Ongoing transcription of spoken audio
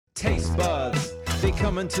Taste buds, they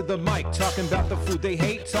coming to the mic, talking about the food they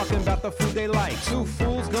hate, talking about the food they like. Two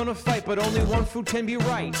fools gonna fight, but only one food can be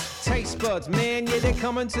right. Taste buds, man, yeah, they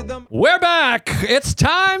coming to them. We're back. It's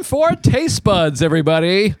time for Taste Buds,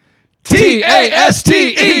 everybody.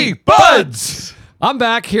 T-A-S-T-E, buds. I'm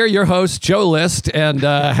back here, your host, Joe List, and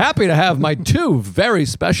happy to have my two very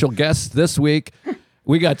special guests this week.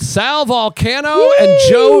 We got Sal Vulcano and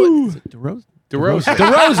Joe DeRosa. Joe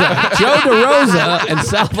DeRosa and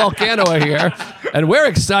Sal Vulcano are here, and we're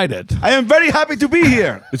excited. I am very happy to be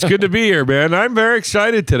here. It's good to be here, man. I'm very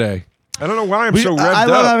excited today. I don't know why I'm so revved up. I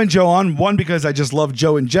love having Joe on. One, because I just love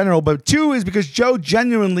Joe in general, but two is because Joe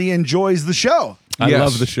genuinely enjoys the show. I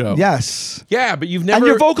love the show. Yes. Yeah, but you've never... And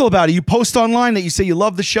you're vocal about it. You post online that you say you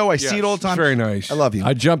love the show. I see it all the time. It's very nice. I love you.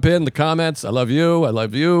 I jump in the comments. I love you. I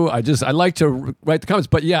love you. I like to write the comments.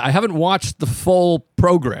 But yeah, I haven't watched the full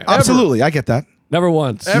program. Absolutely. I get that. Never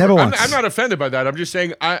once. Never once. I'm not offended by that. I'm just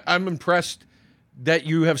saying I'm impressed that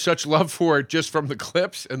you have such love for it just from the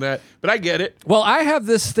clips and that. But I get it. Well, I have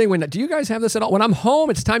this thing. Do you guys have this at all? When I'm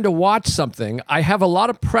home, it's time to watch something. I have a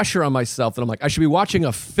lot of pressure on myself that I'm like, I should be watching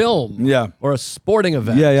a film or a sporting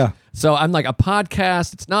event. Yeah. So I'm like, a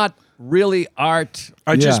podcast, it's not really art.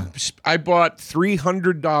 I bought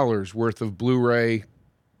 $300 worth of Blu-ray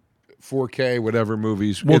 4K, whatever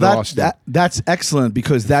movies in Austin. That's excellent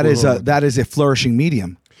because that is a flourishing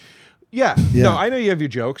medium. Yeah. No, I know you have your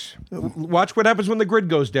jokes. Watch what happens when the grid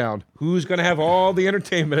goes down. Who's going to have all the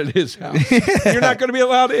entertainment at his house? You're not going to be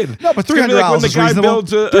allowed in. No, but $300 like when the is guy reasonable.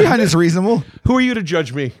 builds $300 is reasonable. Who are you to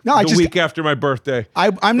judge me? No, the week after my birthday.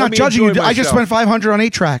 I'm not judging you. I just spent $500 on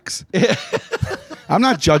 8 tracks. I'm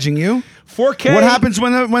not judging you. 4K. What happens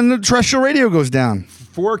when the terrestrial radio goes down?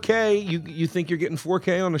 4K. You think you're getting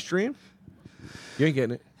 4K on the stream? You ain't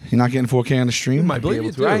getting it. You're not getting 4K on the stream? I believe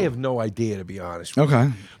you do. I have no idea, to be honest with Okay.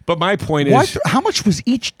 you. But my point is... How much was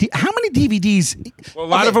each... how many DVDs... Well, a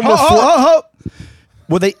lot of them were...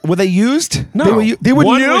 Were they used? No. They were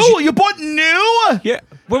One new? was- You bought new? Yeah.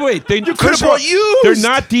 Wait. You could have bought used. They're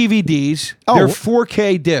not DVDs. Oh. They're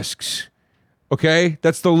 4K discs. Okay?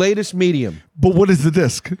 That's the latest medium. But what is the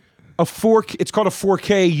disc? It's called a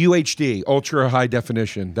 4K UHD, ultra high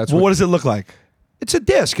definition. That's What does it look like? It's a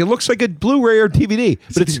disc. It looks like a Blu-ray or DVD,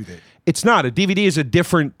 but it's not. A DVD is a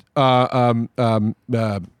different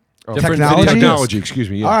technology. Excuse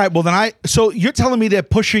me. Yeah. All right. Well, so you're telling me they're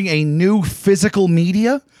pushing a new physical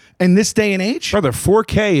media in this day and age? Brother,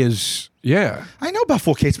 4K is I know about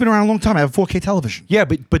 4K. It's been around a long time. I have a 4K television. Yeah,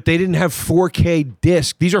 but they didn't have 4K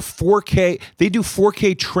disc. These are 4K. They do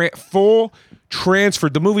 4K full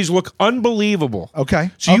transferred. The movies look unbelievable.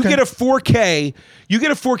 Okay. So you get a 4K. You get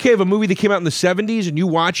a 4K of a movie that came out in the 70s, and you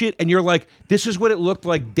watch it, and you're like, this is what it looked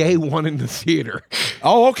like day one in the theater.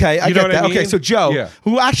 Oh, okay. I get that. mean? Okay, so Joe,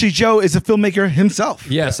 Joe is a filmmaker himself.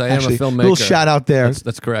 Yes, I am a filmmaker. Little shout out there.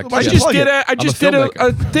 That's correct. I just did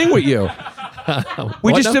a thing with you.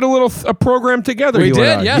 We just did a program together. We you did,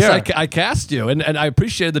 and I. yes. Yeah. I cast you, and I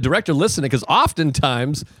appreciated the director listening because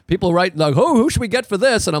oftentimes people write like, "Oh, who should we get for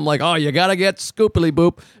this?" And I'm like, "Oh, you gotta get Scoopily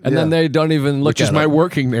Boop," and then they don't even look Which at is it. my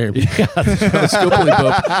working name. Yeah, Scoopily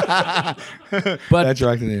Boop. But That's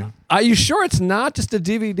directing you. are you sure it's not just a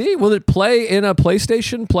DVD? Will it play in a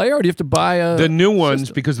PlayStation player, or do you have to buy The new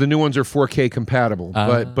ones, because the new ones are 4K compatible.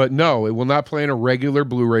 But no, it will not play in a regular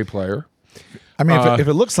Blu-ray player. I mean, if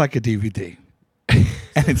it looks like a DVD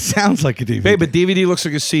and it sounds like a DVD. Hey, but DVD looks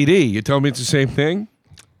like a CD. You tell me it's the same thing?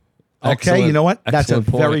 Okay, Excellent. you know what? That's a Excellent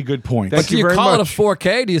point. very good point. But do you very call much. it a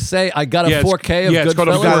 4K? Do you say I got a 4K of it's called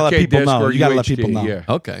a Goodfellas? You gotta let 4K people disc know. or You gotta let UHD, people know. Yeah.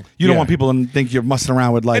 Okay. You don't Yeah. want people to think you're messing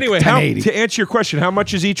around with like Anyway, 1080. to answer your question, how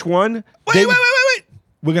much is each one? Wait.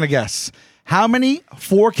 We're going to guess. How many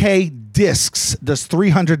 4K discs does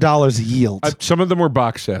 $300 yield? Some of them were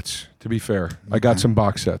box sets, to be fair. I got some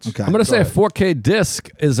box sets. Okay. I'm going to say a 4K disc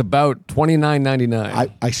is about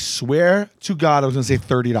 $29.99. I swear to God, I was going to say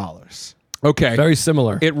 $30. Okay. Very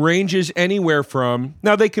similar. It ranges anywhere from,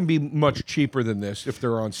 now they can be much cheaper than this if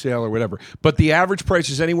they're on sale or whatever, but the average price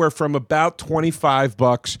is anywhere from about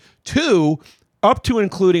 $25 to up to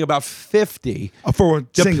including about 50 For a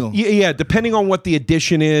single. Yeah, depending on what the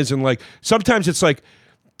edition is, and like sometimes it's like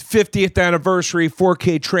 50th anniversary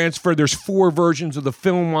 4K transfer. There's 4 versions of the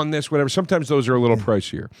film on this, whatever. Sometimes those are a little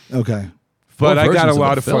pricier. Okay. But I got versions a of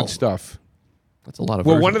lot the of fun film. stuff. That's a lot of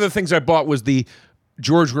Well, versions. one of the things I bought was the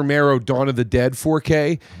George Romero Dawn of the Dead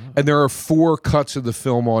 4K, and there are 4 cuts of the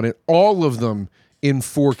film on it, all of them in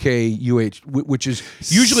 4K which is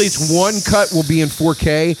usually it's one cut will be in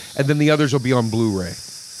 4K, and then the others will be on Blu-ray.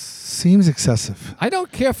 Seems excessive. I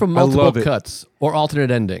don't care for love multiple it. cuts or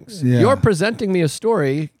alternate endings. Yeah. You're presenting me a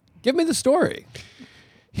story. Give me the story.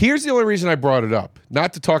 Here's the only reason I brought it up,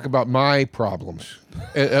 not to talk about my problems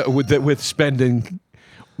with spending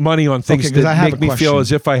money on things Okay, 'cause I that have make a me feel question.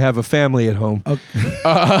 as if I have a family at home.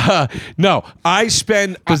 No, I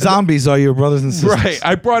spend The zombies are your brothers and sisters. right.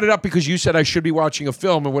 I brought it up because you said I should be watching a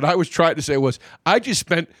film, and what I was trying to say was I just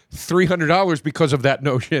spent $300 because of that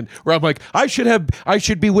notion. Where I'm like, I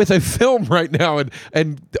should be with a film right now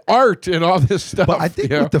and art and all this stuff. But I think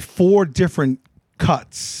you know? with the 4 different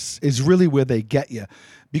cuts is really where they get you,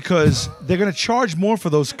 because they're going to charge more for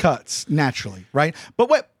those cuts naturally, right? But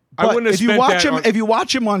what? I wouldn't have if you spent watch that them, on- if you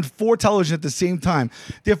watch them on 4 television at the same time,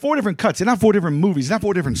 they're 4 different cuts. They're not 4 different movies. They're not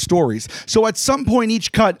 4 different stories. So at some point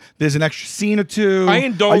each cut, there's an extra scene or 2. I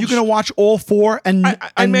indulge- Are you going to watch all 4 and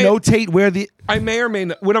I may- notate where the? I may or may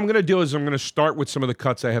not. What I'm going to do is I'm going to start with some of the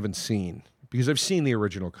cuts I haven't seen because I've seen the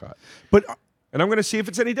original cut. But And I'm going to see if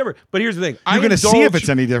it's any different. But here's the thing. you're going to see if it's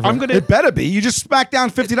any different. I'm going to. It better be. You just smack down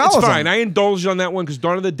 $50. It's fine. on it. I indulged on that one because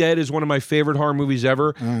Dawn of the Dead is one of my favorite horror movies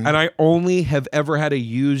ever, and I only have ever had a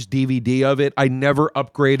used DVD of it. I never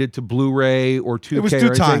upgraded to Blu-ray or 2K. It was or due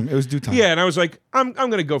anything. time. It was due time. Yeah, and I was like, I'm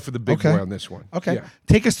going to go for the big Okay. boy on this one. Okay. Yeah.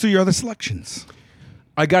 Take us through your other selections.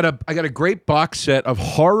 I got a great box set of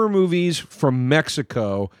horror movies from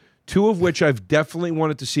Mexico, 2 of which I've definitely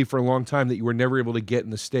wanted to see for a long time that you were never able to get in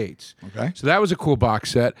the States. Okay. So that was a cool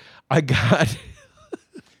box set. I got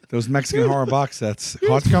Those Mexican horror box sets,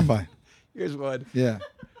 hard to come by. here's one. Yeah.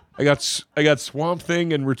 I got Swamp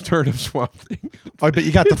Thing and Return of Swamp Thing. Oh, but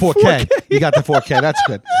you got the 4K. You got the 4K. That's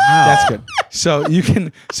good. That's good. So you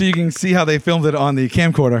can see how they filmed it on the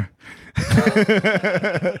camcorder.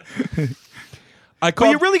 But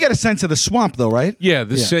you really get a sense of the swamp, though, right? Yeah,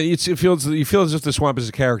 you feel as if the swamp is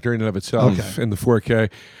a character in and of itself Okay. in the 4K.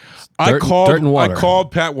 Dirt and water. I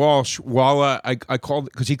called Pat Walsh while I called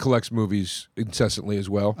because he collects movies incessantly as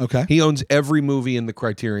well. Okay. He owns every movie in the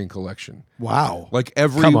Criterion collection. Wow. Like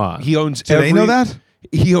every Come on. he owns Do they know that?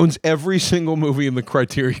 He owns every single movie in the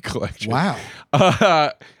Criterion collection. Wow.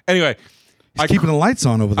 Anyway, He's keeping the lights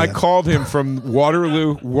on over there. I called him from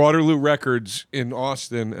Waterloo Records in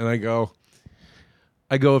Austin, and I go,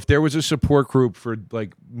 if there was a support group for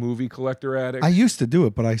like movie collector addicts, I used to do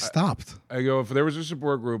it, but I stopped. I go, if there was a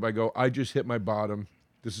support group, I go, I just hit my bottom.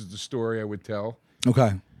 This is the story I would tell.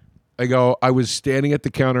 Okay. I go, I was standing at the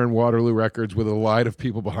counter in Waterloo Records with a line of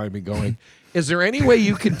people behind me going, is there any way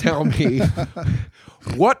you can tell me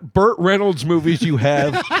what Burt Reynolds movies you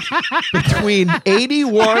have between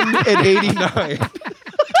 81 and 89?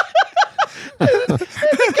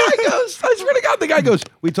 The guy goes, I swear to God, the guy goes,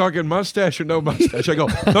 we talking mustache or no mustache? I go,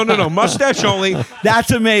 no, mustache only. That's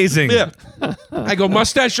amazing. Yeah. I go,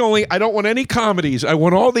 mustache only. I don't want any comedies. I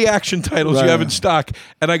want all the action titles you Right. have in stock.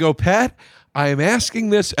 And I go, Pat, I am asking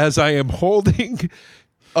this as I am holding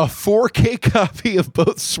a 4K copy of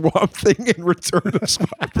both Swamp Thing and Return of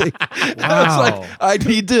Swamp Thing. And I was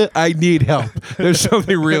like, I need help. There's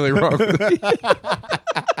something really wrong with me.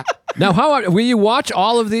 Now, will you watch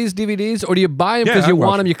all of these DVDs, or do you buy them Yeah, because I you watch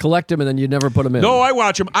want them, you collect them, and then you never put them in? No, I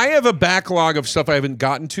watch them. I have a backlog of stuff I haven't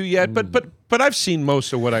gotten to yet, but I've seen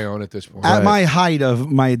most of what I own at this point. At my height of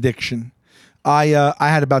my addiction, I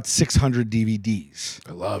had about 600 DVDs.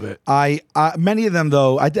 I love it. Many of them,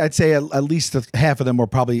 though, I'd say at least half of them were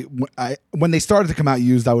probably when they started to come out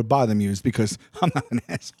used. I would buy them used because I'm not an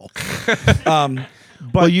asshole.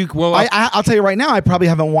 But I'll tell you right now, I probably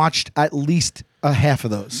haven't watched at least a half of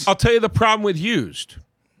those. I'll tell you the problem with used.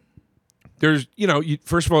 There's,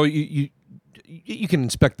 first of all, you can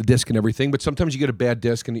inspect the disc and everything, but sometimes you get a bad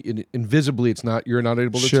disc and invisibly you're not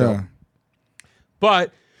able to tell.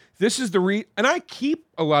 But this is and I keep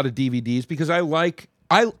a lot of DVDs because I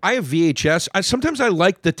have VHS. Sometimes I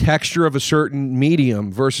like the texture of a certain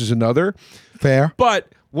medium versus another. Fair.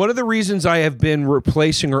 But one of the reasons I have been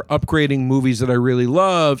replacing or upgrading movies that I really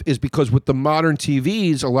love is because with the modern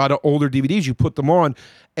TVs, a lot of older DVDs, you put them on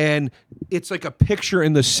and it's like a picture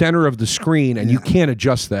in the center of the screen and you can't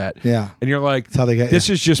adjust that. Yeah. And you're like, That's how they get this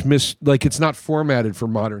is just it's not formatted for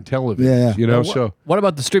modern television. Yeah. So What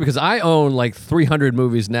about the stream? Because I own like 300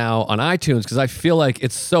 movies now on iTunes because I feel like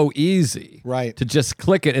it's so easy to just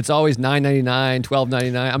click it. It's always $9.99,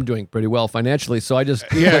 $12.99. I'm doing pretty well financially, so I just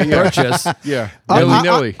click purchase.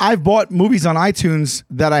 Nilly. I've bought movies on iTunes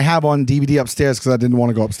that I have on DVD upstairs because I didn't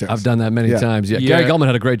want to go upstairs. I've done that many times. Yeah. Gary Gulman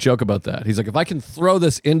had a great joke about that. He's like, if I can throw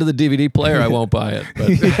this into the DVD player, I won't buy it.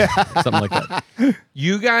 But something like that.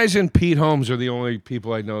 You guys and Pete Holmes are the only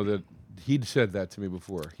people I know that he'd said that to me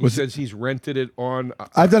before. He says he's rented it on.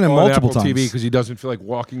 I've done it on multiple Apple times TV because he doesn't feel like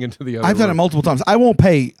walking into the other. I've done it room. multiple times. I won't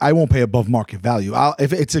pay above market value.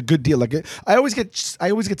 If it's a good deal, I always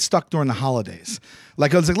get stuck during the holidays.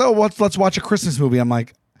 Like I was like, let's watch a Christmas movie. I'm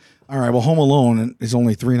like, All right. Well, Home Alone is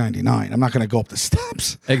only $3.99. I'm not going to go up the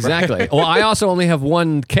steps. Exactly. Well, I also only have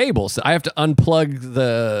one cable, so I have to unplug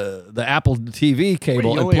the Apple TV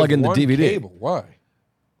cable and plug in the DVD. Cable. Why?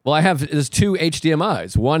 Well, there's 2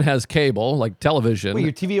 HDMI's. One has cable, like television. Wait,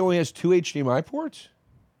 your TV only has 2 HDMI ports?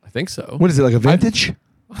 I think so. What is it, like a vintage?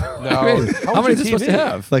 No. How many is it supposed to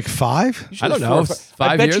have? Like 5? I don't know. 5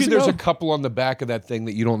 I bet years you there's ago? a couple on the back of that thing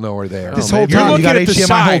that you don't know are there. This whole maybe. time You're you got looking at the HDMI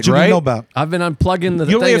side, holes you right? didn't know about. I've been unplugging the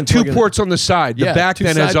You only thing have and 2 plugging- ports on the side. The Yeah, back 2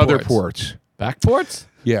 then has side other ports. ports. Back ports?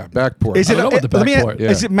 Yeah, back ports. Is I it? don't know what the let me back port-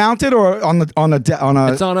 Is it mounted or on a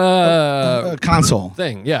It's on a console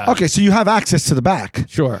thing, yeah. Okay, so you have access to the back.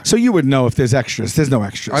 Sure. So you would know if there's extras. There's no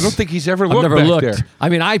extras. I don't think he's ever I've looked never back looked. there. I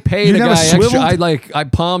mean, I paid You a never guy extra. swiveled? I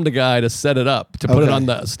palmed a guy to set it up, to put it Okay. on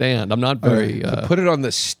the stand. I'm not very... Put it on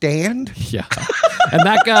the stand? yeah. And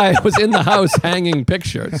that guy was in the house hanging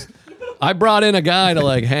pictures. I brought in a guy to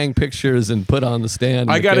like hang pictures and put on the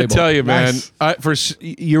stand. I got to tell you, man, Nice.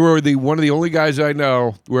 you are one of the only guys I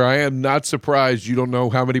know where I am not surprised you don't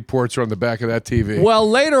know how many ports are on the back of that TV. Well,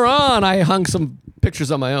 later on, I hung some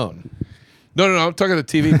pictures on my own. No, I'm talking the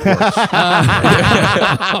TV ports.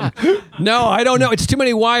 No, I don't know. It's too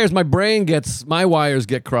many wires. My wires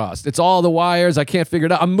get crossed. It's all the wires. I can't figure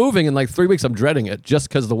it out. I'm moving in like 3 weeks. I'm dreading it just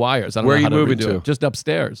because of the wires. I don't Where know are how you moving redo to? it. Just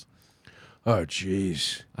upstairs. Oh,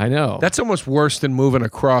 jeez. I know. That's almost worse than moving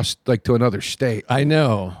across like to another state. I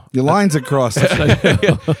know. Your lines across.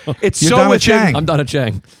 It's You're so done with within, Chang. I'm done at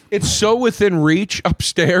Chang. it's so within reach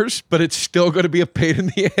upstairs, but it's still going to be a pain in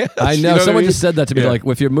the ass. I You know. what Someone mean? just said that to me. Yeah. Like,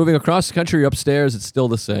 if you're moving across the country, you're upstairs, it's still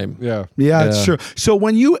the same. Yeah. Yeah, it's Yeah. true. So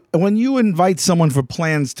when you invite someone for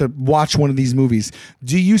plans to watch one of these movies,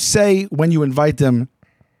 do you say when you invite them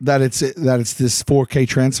that it's this 4K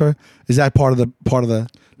transfer? Is that part of the?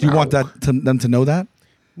 Do you want them to know that?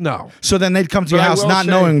 No. So then they'd come to your But I house will not say,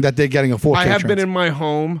 knowing that they're getting a 4K. I have been transfer. in my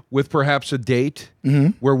home with perhaps a date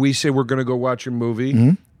where we say we're going to go watch a movie,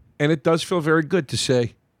 and it does feel very good to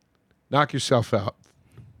say, knock yourself out.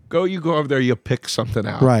 You go over there, you pick something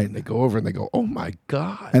out. Right. And they go over and they go, oh my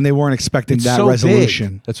God. and they weren't expecting It's that so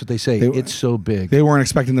resolution. big. That's what they say. It's so big. They weren't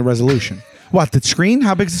expecting the resolution. What, the screen?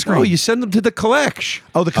 How big's the screen? Oh, you send them to the collection.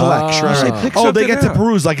 Oh, the collection. Ah. Right. Pick Oh, they something get to out.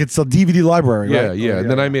 peruse like it's a DVD library. Yeah, right? yeah. Oh,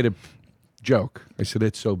 And then I made a joke. I said,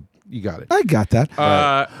 it's so, you got it. I got that.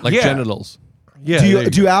 Like yeah. genitals. Yeah. do there you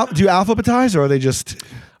alphabetize or are they just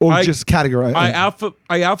just categorize? I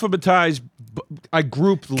alphabetize. I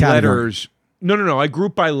group letters. No. I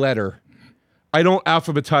group by letter. I don't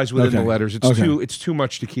alphabetize within the Okay. letters. It's too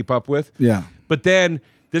much to keep up with. Yeah. But then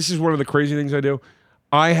this is one of the crazy things I do.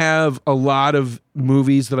 I have a lot of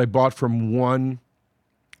movies that I bought from one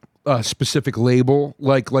specific label.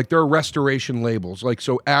 Like there are restoration labels. Like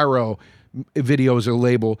so, Arrow Video is a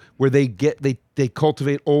label where they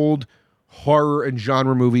cultivate old horror and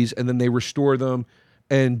genre movies and then they restore them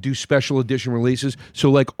and do special edition releases. So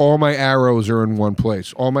like all my Arrows are in one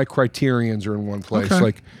place. All my Criterions are in one place. Okay.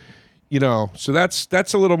 Like, so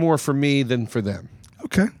that's a little more for me than for them.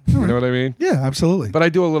 Okay. You know what I mean? Yeah, absolutely. But I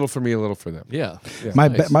do a little for me, a little for them. Yeah. My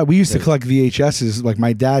we used to collect VHSs like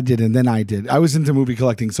my dad did and then I did. I was into movie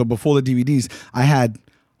collecting, so before the DVDs, I had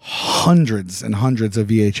hundreds and hundreds of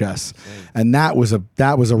VHS, and that was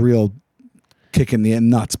a real kick in the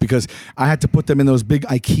nuts because I had to put them in those big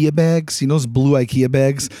IKEA bags. You know those blue IKEA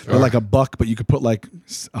bags? They're like $1, but you could put like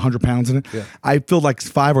 100 pounds in it. Yeah. I filled like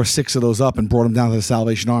 5 or 6 of those up and brought them down to the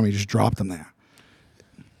Salvation Army. Just dropped them there.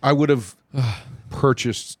 I would have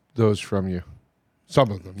purchased those from you. Some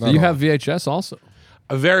of them. Do not you all. have VHS also?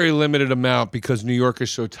 A very limited amount because New York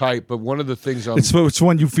is so tight. But one of the things It's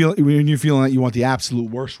when you're feeling that you want the absolute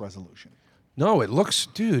worst resolution. no, it looks,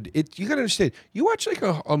 dude. You gotta understand. You watch like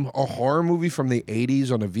a horror movie from the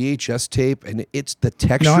 '80s on a VHS tape, and it's the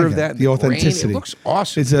texture I of get that, it. The and grain. authenticity. It looks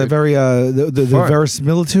awesome. It's a dude. very the Fun.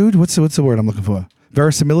 verisimilitude. What's the word I'm looking for?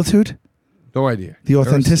 Verisimilitude. no idea. The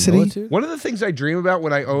authenticity. Verisimilitude? One of the things I dream about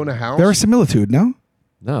when I own a house. Verisimilitude. No.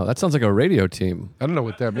 No, that sounds like a radio team. I don't know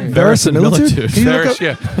what that means. Verisimilitude. Can you look Ferris, up-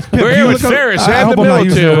 yeah. Can We're you here look with up- Ferris I and hope the I'm not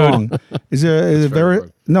using it Militude. wrong. Is there very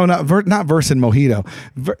very no not Vers and Mojito.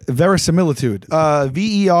 Verisimilitude.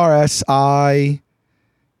 VERIS.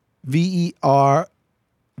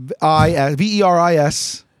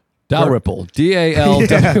 Dalrymple.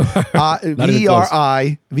 DALW.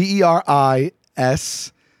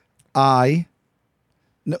 VERIS.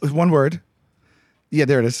 No, one word. Yeah,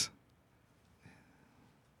 there it is.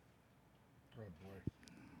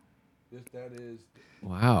 That is.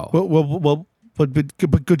 Wow. Well, but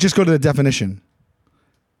just go to the definition.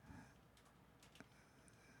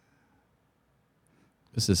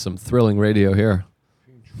 This is some thrilling radio here.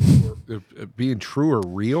 Being true or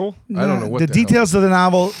real? I don't know what the details of the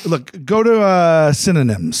novel. Look, go to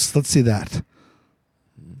synonyms. Let's see that.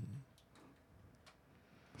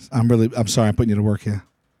 I'm sorry, I'm putting you to work here.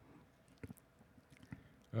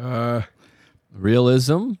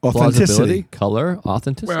 Realism, Authenticity. plausibility, color,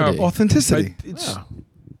 authenticity. Well, Authenticity.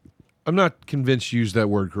 I'm not convinced you used that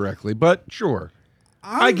word correctly, but sure.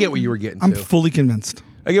 I get what you were getting to. I'm fully convinced.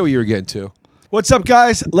 I get what you were getting to. What's up,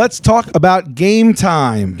 guys? Let's talk about Game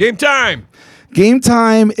Time. Game time! Game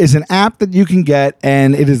Time is an app that you can get,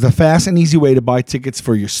 and it is the fast and easy way to buy tickets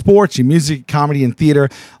for your sports, your music, comedy, and theater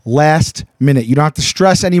last minute. You don't have to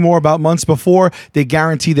stress anymore about months before. They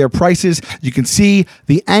guarantee their prices. You can see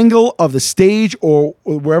the angle of the stage or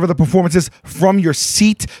wherever the performance is from your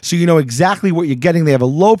seat, so you know exactly what you're getting. They have a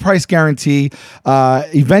low price guarantee,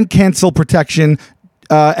 event cancel protection,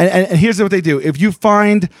 and here's what they do. If you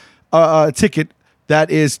find a ticket that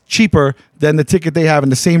is cheaper than the ticket they have in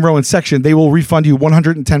the same row and section, they will refund you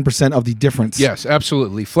 110% of the difference. Yes,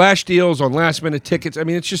 absolutely. Flash deals on last minute tickets. I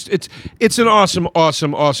mean, it's an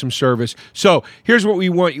awesome service. So here's what we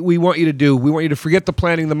want you to do. We want you to forget the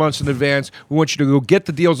planning the months in advance. We want you to go get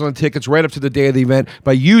the deals on the tickets right up to the day of the event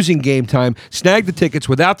by using Game Time. Snag the tickets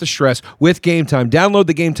without the stress with Game Time. Download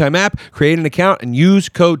the Game Time app, create an account, and use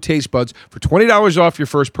code TasteBuds for $20 off your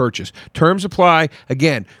first purchase. Terms apply.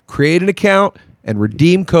 Again, create an account and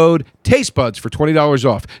redeem code TasteBuds for $20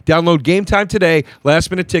 off. Download Game Time today. Last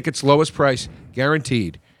minute tickets, lowest price,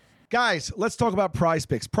 guaranteed. Guys, let's talk about Prize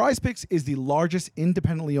Picks. Prize Picks is the largest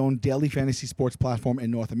independently owned daily fantasy sports platform in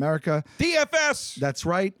North America. DFS! That's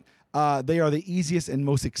right. They are the easiest and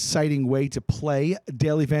most exciting way to play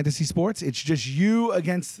daily fantasy sports. It's just you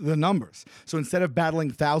against the numbers. So instead of battling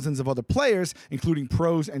thousands of other players, including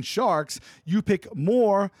pros and sharks, you pick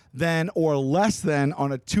more than or less than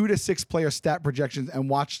on a 2 to 6 player stat projections and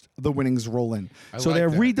watch the winnings roll in. So they're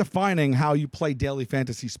redefining how you play daily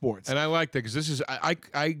fantasy sports. And I like that because this is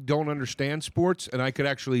I don't understand sports, and I could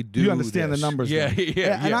actually do. You understand this. the numbers. Yeah.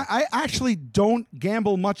 And I actually don't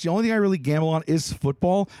gamble much. The only thing I really gamble on is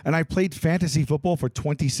football, and I played fantasy football for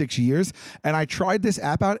 26 years, and I tried this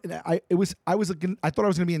app out, and I thought I was going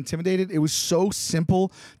to be intimidated. It was so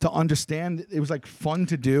simple to understand. It was like fun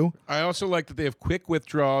to do. I also like that they have quick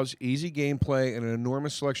withdrawals, easy gameplay, and an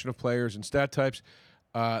enormous selection of players and stat types,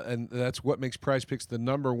 and that's what makes Prize Picks the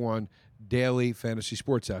 #1 daily fantasy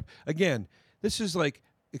sports app. Again, this is like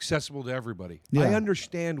accessible to everybody. Yeah. I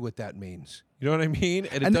understand what that means. You know what I mean?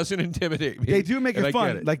 And it doesn't intimidate me. They do make it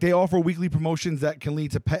fun. Like they offer weekly promotions that can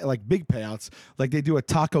lead to big payouts. Like they do a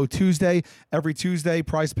Taco Tuesday every Tuesday.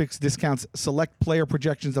 Prize Picks discounts select player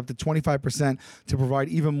projections up to 25% to provide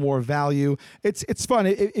even more value. It's fun.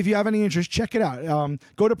 If you have any interest, check it out.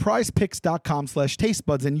 Go to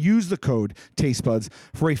prizepicks.com/tastebuds and use the code tastebuds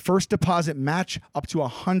for a first deposit match up to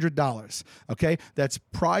 $100. Okay, that's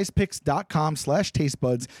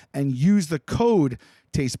prizepicks.com/tastebuds and use the code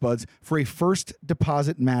TasteBuds for a first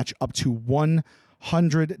deposit match up to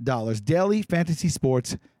 $100. Daily fantasy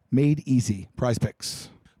sports made easy. Prize Picks.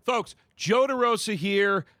 Folks, Joe DeRosa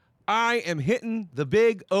here. I am hitting the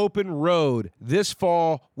big open road this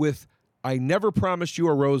fall with I Never Promised You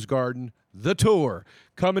a Rose Garden, the tour.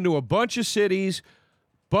 Coming to a bunch of cities,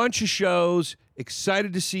 bunch of shows.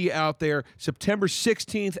 Excited to see you out there. September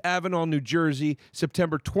 16th, Avenel, New Jersey.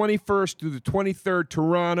 September 21st through the 23rd,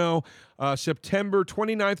 Toronto. September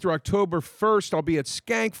 29th through October 1st, I'll be at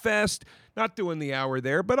Skankfest. Not doing the hour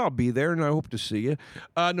there, but I'll be there, and I hope to see you.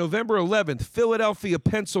 November 11th, Philadelphia,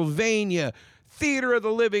 Pennsylvania. Theater of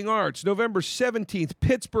the Living Arts, November 17th,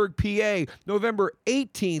 Pittsburgh, PA, November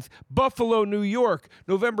 18th, Buffalo, New York,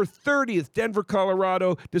 November 30th, Denver,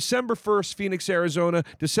 Colorado, December 1st, Phoenix, Arizona,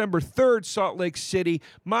 December 3rd, Salt Lake City.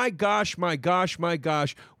 My gosh,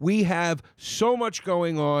 we have so much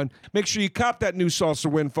going on. Make sure you cop that new Salsa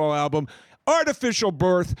Windfall album. Artificial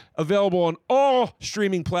Birth, available on all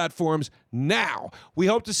streaming platforms now. We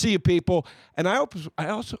hope to see you, people, and I also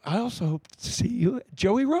hope to see you at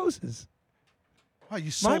Joey Rose's. Oh, you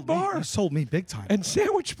sold me. You sold me big time. And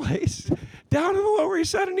sandwich place down in the Lower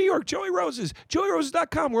East Side of New York, Joey Rose's.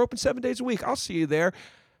 JoeyRoses.com. We're open 7 days a week. I'll see you there.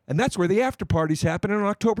 And that's where the after party's happening on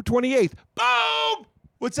October 28th. Boom!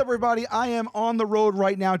 What's up, everybody? I am on the road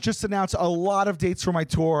right now. Just announced a lot of dates for my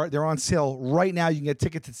tour. They're on sale right now. You can get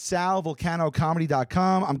tickets at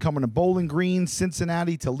salvulcanocomedy.com. I'm coming to Bowling Green,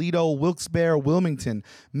 Cincinnati, Toledo, Wilkes-Barre, Wilmington,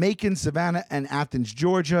 Macon, Savannah, and Athens,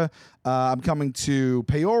 Georgia. I'm coming to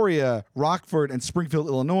Peoria, Rockford, and Springfield,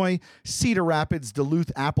 Illinois, Cedar Rapids,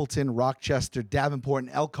 Duluth, Appleton, Rochester, Davenport,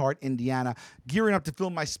 and Elkhart, Indiana. Gearing up to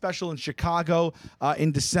film my special in Chicago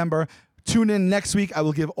in December. Tune in next week. I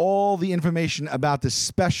will give all the information about this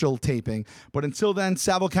special taping. But until then,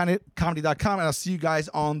 salvocomedy.com, and I'll see you guys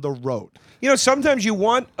on the road. You know, sometimes you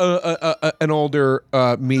want an older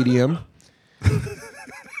medium.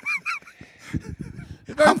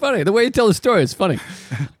 Very funny. The way you tell the story is funny.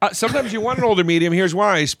 Sometimes you want an older medium. Here's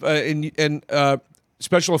why. And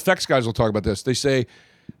special effects guys will talk about this. They say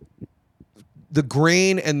the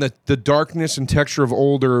grain and the darkness and texture of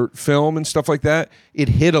older film and stuff like that, it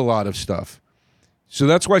hid a lot of stuff. So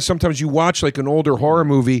that's why sometimes you watch like an older horror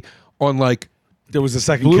movie on like There was a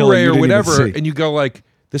second Blu-ray killer or whatever, and and you go like,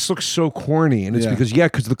 this looks so corny. And it's Yeah.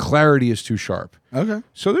 because the clarity is too sharp. Okay.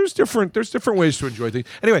 So there's different ways to enjoy things.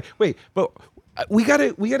 Anyway, wait, but we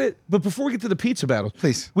gotta. But before we get to the pizza battle,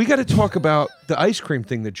 Please. we got to talk about the ice cream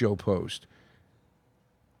thing that Joe posed.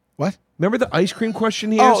 What? Remember the ice cream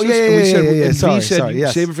question he Oh, asked us? yeah, And we yeah, said, yeah, yeah. and Sorry, V said sorry, you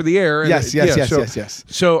yes. save it for the air. And Yes, yes.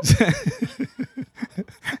 So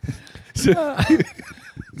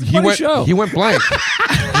Funny show. he went blank.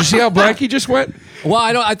 Did you see how blank he just went? Well,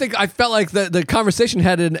 I think I felt like the conversation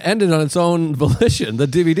had ended on its own volition. The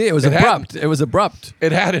DVD, it was abrupt. It was abrupt.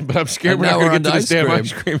 It hadn't, but I'm scared And we're now not we're going to on get to this to damn ice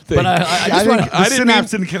ice cream. cream thing. But I I just think want the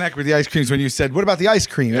synapse didn't connect with the ice creams when you said, what about the ice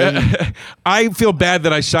cream? I feel bad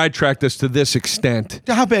that I sidetracked us to this extent.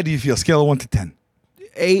 How bad do you feel? Scale of 1 to 10.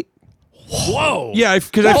 8. Whoa. Yeah,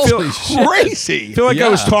 because I feel Holy shit. Crazy. feel like I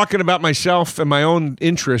was Yeah. talking about myself and my own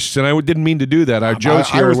interests, and I didn't mean to do that. Joe's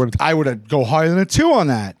here. I would go higher than a 2 on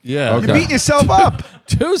that. Yeah. You Okay. beat yourself up.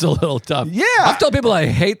 Two's a little tough. Yeah. I've told people I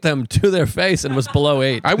hate them to their face and was below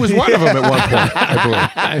 8. I was one of them at one point, I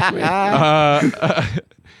believe.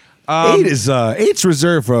 I mean, 8 is 8's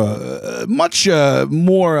reserved for much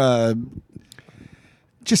more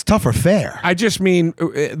just tougher fare. I just mean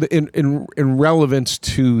in relevance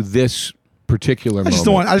to this particular I moment.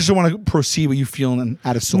 just don't want to proceed with you feeling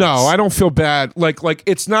out of sorts. No, I don't feel bad. Like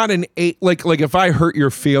it's not an 8. Like if I hurt your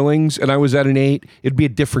feelings and I was at an 8, it'd be a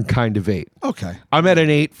different kind of 8. Okay. I'm at an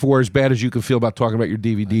 8 for as bad as you can feel about talking about your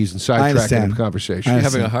DVDs and sidetracking understand. the conversation. I I'm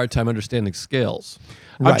having a hard time understanding scales.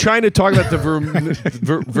 I'm Right. trying to talk about the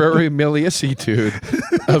verisimilitude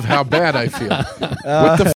of how bad I feel.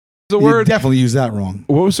 What the f- is the You word? definitely used that wrong.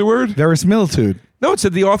 What was the word? Verisimilitude. No, it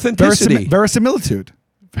said the authenticity. Verisimilitude.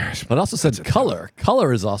 But it also said color.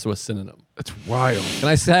 Color is also a synonym. That's wild. Can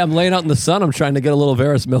I say I'm laying out in the sun? I'm trying to get a little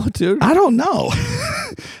verisimilitude. I don't know.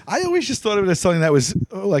 I always just thought of it as something that was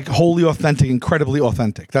like wholly authentic, incredibly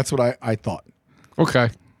authentic. That's what I thought. Okay,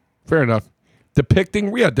 fair enough.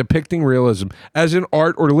 Depicting realism as in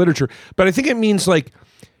art or literature, but I think it means like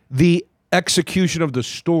the execution of the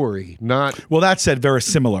story, not. Well, that said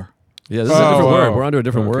verisimilar. Yeah, this is a different Oh, word. We're onto a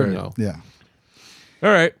different word okay. now. Yeah. All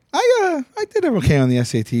right, I did okay on the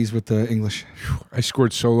SATs with the English. I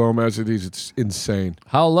scored so low Mazzies, it's insane.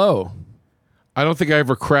 How low? I don't think I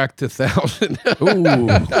ever cracked 1,000. Ooh.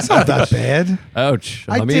 That's not that bad. Ouch.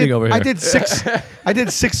 I'm eating over here. I did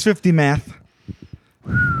 650 math,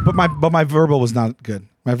 but my verbal was not good.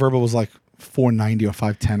 My verbal was like 490 or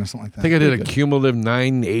 510 or something like that. I think I did a cumulative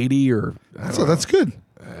 980 or. So that's good.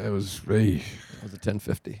 It was That was a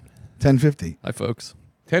 1050. 1050. Hi, folks.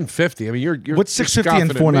 1050. I mean, you're What's you're 650 and scoffing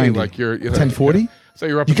at me 490? like you're 1040. So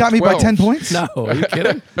you're up. You in got me by 10 12s. points. No, are you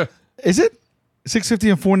kidding? Is it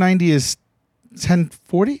 650 and 490 is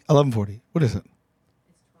 1040? 1140. What is it?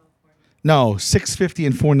 No, 650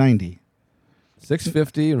 and 490.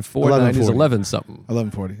 650 and 490 is 11 something.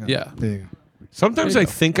 1140. Yeah. There you go. Sometimes I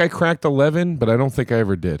think I cracked 11, but I don't think I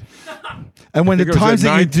ever did. And when the think it was times at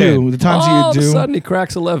that you 910. do, the times All that of you a do, sudden, he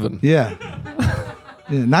cracks 11. yeah.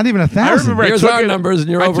 Yeah, not even 1,000. I remember Here's I took our it, numbers, and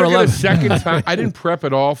you're I over took 11. it a second time. I didn't prep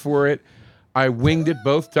at all for it. I winged it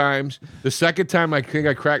both times. The second time, I think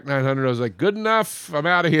I cracked 900. I was like, "Good enough. I'm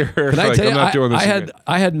out of here." Can I Like, tell you, I'm not doing this again.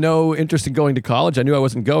 I had no interest in going to college. I knew I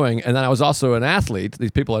wasn't going, and then I was also an athlete.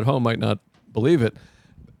 These people at home might not believe it,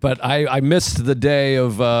 but I missed the day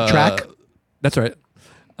of Track? That's right.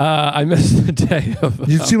 I missed the day of.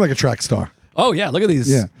 You seem like a track star. Oh yeah, look at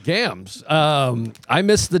these Yeah. gams. I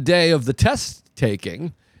missed the day of the test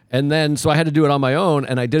taking, and then so I had to do it on my own,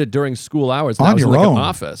 and I did it during school hours. And I On was your in like own. an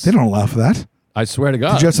office. They don't allow for that. I swear to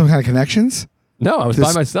God. Did you have some kind of connections? No, I was This-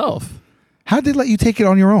 by myself. How did they let you take it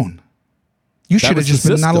on your own? You should have was the just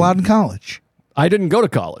been not system. allowed in college. I didn't go to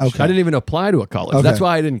college. Okay. I didn't even apply to a college. Okay. That's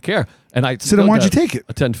why I didn't care. And I So then still why'd you got take it?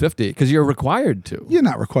 A 1050 because you're required to. You're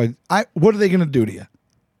not required. What are they going to do to you?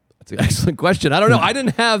 That's an excellent question. I don't know. I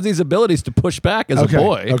didn't have these abilities to push back as Okay, a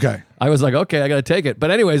boy. okay. I was like, okay, I got to take it.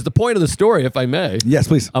 But anyways, the point of the story, if I may. Yes,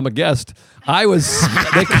 please. I'm a guest.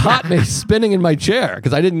 They caught me spinning in my chair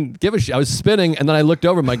because I didn't give a shit. I was spinning, and then I looked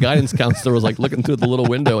over. My guidance counselor was like looking through the little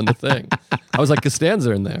window in the thing. I was like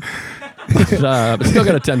Costanza in there. But still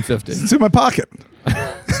got a 1050. It's in my pocket.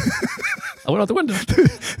 I went out the window.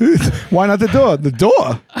 Why not the door? The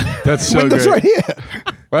door. That's so Window's good. right here.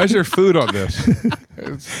 Why is there food on this?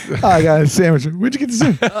 I got a sandwich. Where'd you get this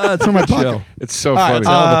in? It's from my pocket. chill. It's so right, funny. It's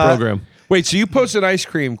on the program. Wait, so you posted an ice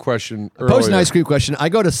cream question earlier. Post an ice cream question. I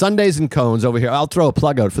go to Sundays and Cones over here. I'll throw a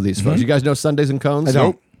plug out for these folks. You guys know Sundays and Cones? I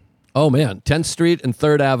don't. Oh, man. 10th Street and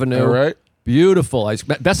 3rd Avenue. All right. Beautiful ice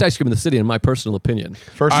cream. Best ice cream in the city, in my personal opinion.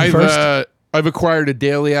 First and first. I've acquired a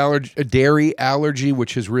dairy allergy,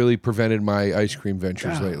 which has really prevented my ice cream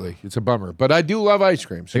ventures lately. It's a bummer, but I do love ice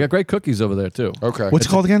cream. They got great cookies over there, too. Okay. What's it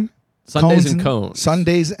called again? Sundays and Cones.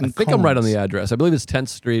 Sundays and I think I'm right on the address. I believe it's 10th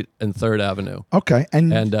Street and 3rd Avenue. Okay.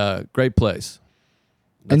 And great place.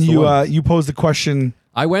 And That's the one. you posed the question.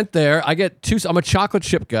 I went there. I get two. I'm a chocolate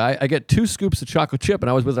chip guy. I get 2 scoops of chocolate chip, and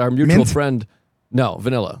I was with our mutual Mint? friend. No,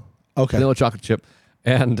 vanilla. Okay. Vanilla chocolate chip.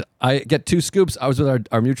 And I get 2 scoops. I was with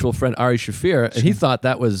our mutual friend, Ari Shafir, and he thought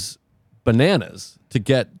that was bananas to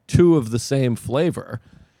get 2 of the same flavor.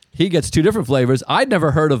 He gets 2 different flavors. I'd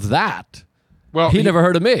never heard of that. Well, He never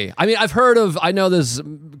heard of me. I mean, I know there's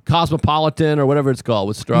Cosmopolitan or whatever it's called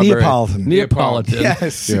with strawberry. Neapolitan.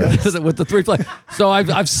 Yes. With the 3 flavors. So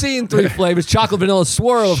I've seen 3 flavors. Chocolate, vanilla,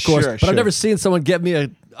 swirl, of course. Sure, but I've never seen someone get me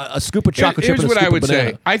a scoop of chocolate chip Here's and a what scoop I would of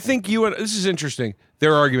banana. say. I think you and this is interesting.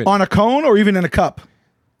 Their argument. On a cone or even in a cup?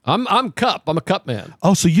 I'm cup. I'm a cup man.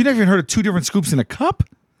 Oh, so you never even heard of 2 different scoops in a cup?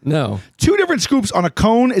 No. 2 different scoops on a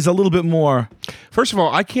cone is a little bit more. First of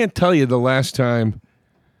all, I can't tell you the last time.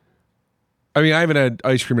 I mean, I haven't had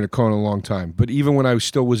ice cream in a cone in a long time, but even when I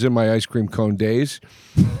still was in my ice cream cone days,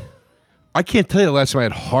 I can't tell you the last time I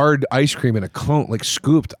had hard ice cream in a cone, like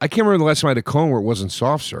scooped. I can't remember the last time I had a cone where it wasn't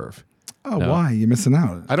soft serve. Oh, why? You're missing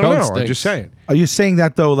out. I don't Cone know. stinks. I'm just saying. Are you saying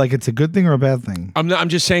that, though, like it's a good thing or a bad thing? I'm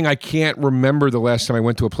just saying I can't remember the last time I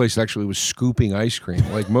went to a place that actually was scooping ice cream.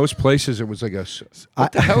 Like most places, it was like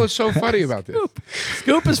what the hell is so funny about this?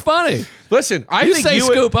 Scoop is funny. Listen, I You think say you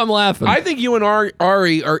scoop, I'm laughing. I think you and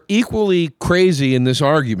Ari are equally crazy in this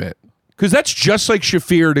argument because that's just like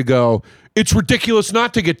Shafir to go. It's ridiculous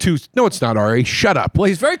not to get 2. No, it's not, Ari. Shut up. Well,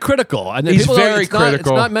 he's very critical. And He's people very it's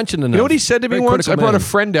critical. Not mentioned enough. You know what he said to me Very once? I critical brought a man.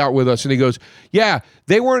 friend out with us, and he goes, "Yeah,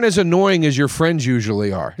 they weren't as annoying as your friends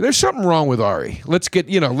usually are." There's something wrong with Ari. Let's just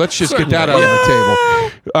get that out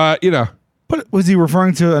on the table. But was he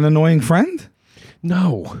referring to an annoying friend?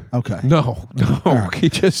 No. Okay. No. He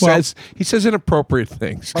just says inappropriate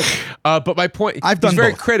things. But my point, I've done he's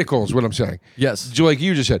very both. critical is what I'm saying. Yes. So like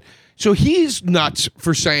you just said. So he's nuts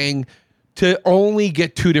for saying to only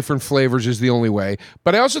get 2 different flavors is the only way.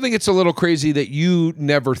 But I also think it's a little crazy that you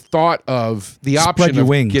never thought of the option your of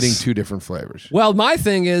wings. getting 2 different flavors. Well, my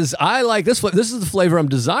thing is, I like this. This is the flavor I'm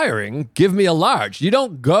desiring. Give me a large. You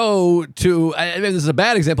don't go to. I mean, this is a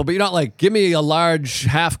bad example, but you're not like, give me a large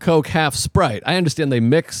half Coke, half Sprite. I understand they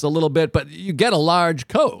mix a little bit, but you get a large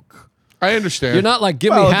Coke. I understand. You're not like,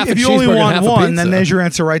 give Well, me half a if you cheeseburger only and want half a one, pizza. then there's your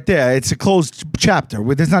answer right there. It's a closed chapter.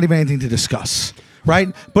 There's not even anything to discuss,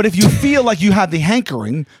 right? But if you feel like you have the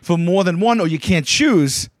hankering for more than one or you can't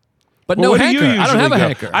choose, but Well, no what do you hanker. I don't usually have a go?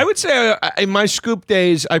 hanker. I would say in my scoop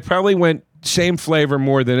days, I probably went same flavor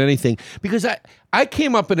more than anything because I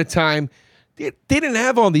came up in a time they didn't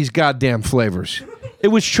have all these goddamn flavors. It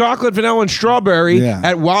was chocolate, vanilla, and strawberry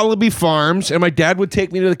at Wallaby Farms, and my dad would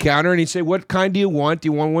take me to the counter and he'd say, "What kind do you want? Do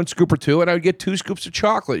you want 1 scoop or 2?" And I would get 2 scoops of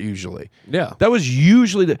chocolate usually. Yeah. That was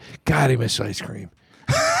usually the. God, I miss ice cream.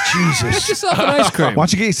 Get Jesus. yourself an ice cream. why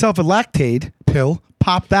don't you get yourself a Lactaid pill,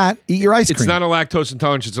 pop that, eat your ice cream. It's not a lactose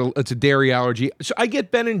intolerance. It's a dairy allergy. So I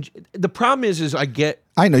get the problem is I get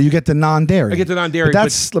I know, you get the non-dairy. I get the non-dairy, But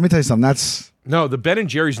that's, let me tell you something, that's... no, the Ben and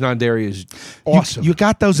Jerry's non-dairy is awesome. You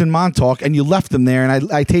got those in Montauk and you left them there,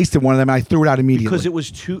 and I tasted one of them and I threw it out immediately. because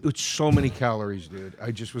it's so many calories, dude.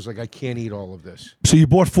 I just was like, I can't eat all of this. So you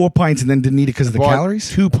bought 4 pints and then didn't eat it because of the Bought calories?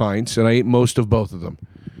 2 pints, and I ate most of both of them.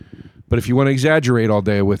 But if you want to exaggerate all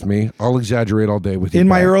day with me, I'll exaggerate all day with you. In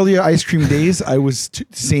my back. earlier ice cream days, I was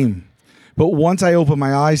same. But once I opened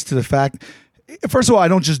my eyes to the fact, first of all, I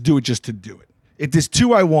don't just do it just to do it. If there's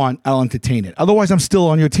 2 I want, I'll entertain it. Otherwise, I'm still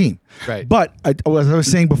on your team. Right. But as I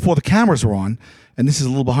was saying before the cameras were on, and this is a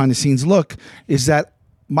little behind the scenes look, is that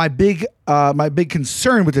my big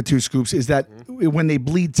concern with the 2 scoops is that when they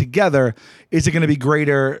bleed together, is it going to be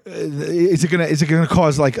greater? Is it going to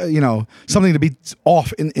cause something to be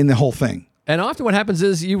off in the whole thing? And often what happens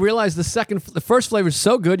is you realize the first flavor is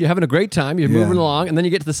so good, you're having a great time, you're moving along, and then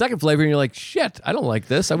you get to the second flavor and you're like, shit, I don't like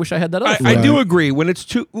this. I wish I had that other flavor. I do agree. When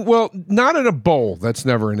it's not in a bowl, that's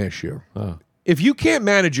never an issue. If you can't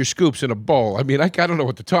manage your scoops in a bowl, I mean, I don't know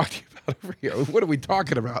what to talk to you about. over here. What are we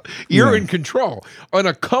talking about? You're in control. On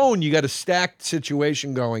a cone, you got a stacked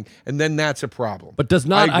situation going, and then that's a problem. But does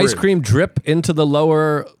not ice cream drip into the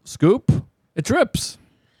lower scoop? It drips.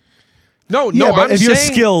 No, but if you're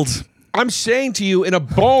skilled. I'm saying to you, in a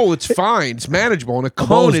bowl, it's fine. It's manageable. In a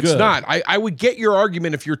cone, it's not. I would get your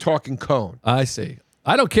argument if you're talking cone. I see.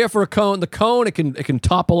 I don't care for a cone. The cone, it can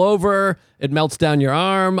topple over. It melts down your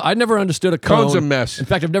arm. I never understood a cone. Cone's a mess. In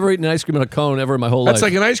fact, I've never eaten an ice cream in a cone ever in my whole life. That's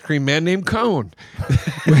like an ice cream man named Cone.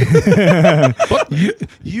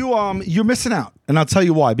 You're missing out, and I'll tell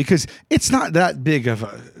you why. Because it's not that big of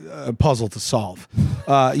a puzzle to solve.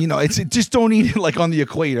 It's just don't eat it like on the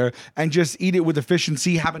equator, and just eat it with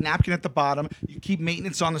efficiency. Have a napkin at the bottom. You keep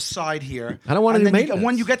maintenance on the side here. I don't want to do maintenance.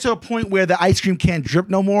 When you get to a point where the ice cream can't drip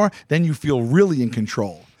no more, then you feel really in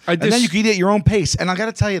control. And then you can eat it at your own pace. And I got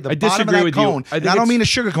to tell you, the bottom of that cone, and I don't mean a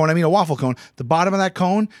sugar cone, I mean a waffle cone. The bottom of that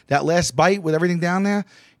cone, that last bite with everything down there,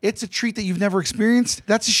 it's a treat that you've never experienced.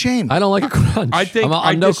 That's a shame. I don't like a crunch.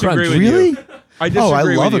 I no disagree crunch. with Really? you. I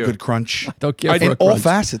disagree love with a good crunch. I don't care for In a all crunch.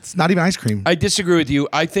 facets, not even ice cream. I disagree with you.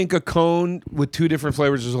 I think a cone with two different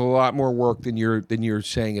flavors is a lot more work than you're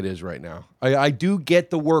saying it is right now. I do get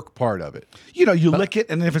the work part of it. You lick it,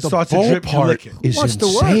 and then if it starts to drip, you lick it. Is What's the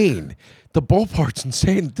work? insane. The bowl part's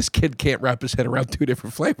insane. This kid can't wrap his head around two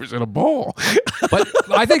different flavors in a bowl. But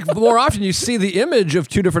I think more often you see the image of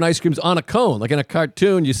two different ice creams on a cone. Like in a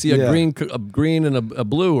cartoon, you see a green and a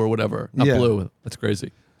blue or whatever. Not blue. That's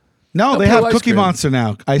crazy. No, No, they have blue ice Cookie cream. Monster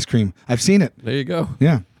now, ice cream. I've seen it. There you go.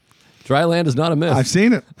 Yeah, Dry land is not a myth. I've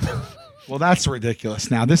seen it. Well, that's ridiculous.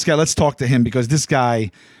 Now, this guy, let's talk to him because this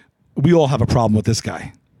guy, we all have a problem with this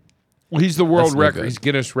guy. Well, he's the world That's no record. good. He's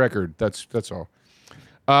Guinness record. That's all.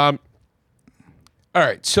 All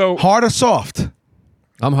right. So Hard or soft?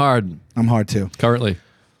 I'm hard I'm hard too. currently.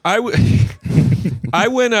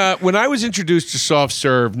 when I was introduced to soft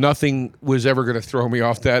serve, nothing was ever going to throw me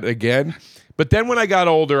off that again. But then when I got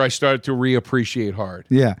older, I started to reappreciate hard.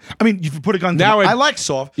 Yeah. I mean, if you put a gun to Now I like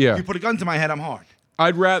soft. Yeah. If you put a gun to my head, I'm hard.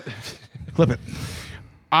 I'd rather Clip it.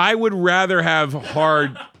 I would rather have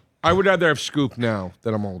hard. I would rather have scoop now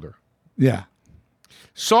that I'm older. Yeah.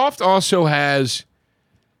 Soft also has.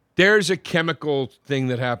 There's a chemical thing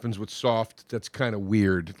that happens with soft that's kind of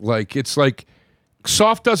weird. Like it's like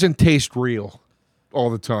soft doesn't taste real all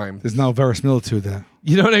the time. There's no verisimilitude there.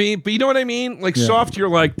 You know what I mean? But you know what I mean? Like soft, you're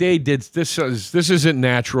like they did this. This isn't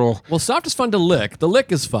natural, Well, soft is fun to lick. The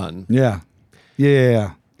lick is fun. Yeah.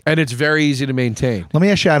 Yeah. and it's very easy to maintain. Let me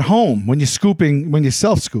ask you, at home, when you're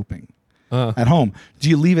self-scooping, at home, do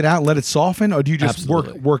you leave it out and let it soften, or do you just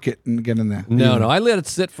Absolutely. work it and get in there? No, I let it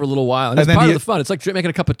sit for a little while. And it's then part do of the fun. It's like making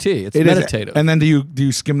a cup of tea. It's It is. meditative. And then do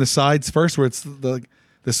you skim the sides first, where it's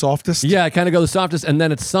the softest? Yeah, I kind of go the softest, and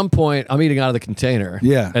then at some point, I'm eating out of the container.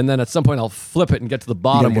 Yeah. And then at some point, I'll flip it and get to the You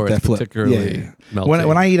bottom gotta where get it's that flip. particularly melty.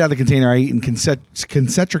 When I eat out of the container, I eat in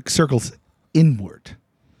concentric circles inward.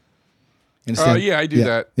 You understand? Yeah, I do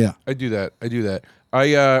that. Yeah. I do that.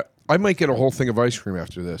 I might get a whole thing of ice cream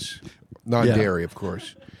after this. Non-dairy, of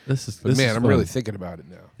course. This is I'm fun. really thinking about it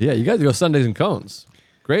now. Yeah, you guys go Sundays and Cones.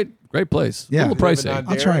 Great place. Yeah. A little pricey.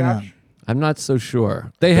 I'll try it out. I'm not so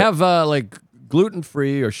sure. They have like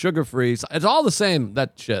gluten-free or sugar-free. It's all the same,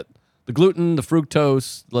 that shit. The gluten, the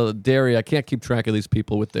fructose, the dairy. I can't keep track of these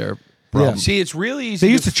people with their problems. See, it's really easy.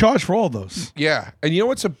 They used to charge for all those. Yeah, and you know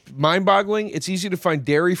what's mind-boggling? It's easy to find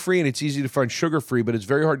dairy-free and it's easy to find sugar-free, but it's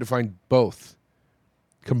very hard to find both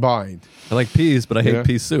combined. I like peas, but I hate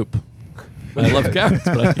pea soup. I love carrots,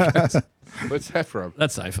 but I hate carrots. What's that from?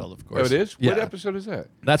 That's Seinfeld, of course. Oh, it is? Yeah. What episode is that?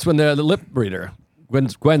 That's when they're the lip reader.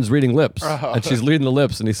 Gwen's reading lips, and she's reading the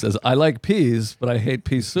lips, and he says, "I like peas, but I hate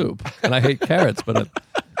pea soup, and I hate carrots."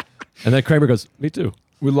 And then Kramer goes, "Me too."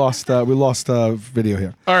 We lost video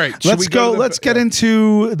here. All right, should Let's we go go. to the- Let's get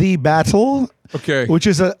into the battle. Okay. Which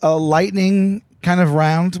is a lightning kind of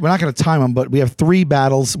round. We're not going to time them, but we have 3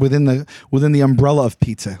 battles within the umbrella of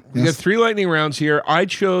pizza. We got 3 lightning rounds here. I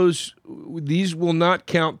chose these will not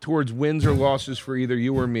count towards wins or losses for either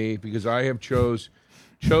you or me because I have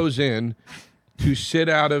chosen to sit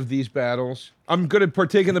out of these battles. I'm going to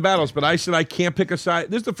partake in the battles, but I said I can't pick a side.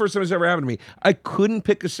 This is the first time it's ever happened to me. I couldn't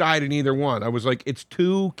pick a side in either one. I was like, it's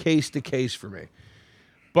too case to case for me.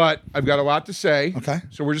 But I've got a lot to say. Okay.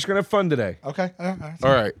 So we're just going to have fun today. Okay.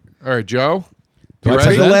 All right, Joe. You It's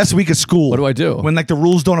like ready? the last week of school. What do I do? When the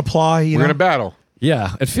rules don't apply? We're going to battle.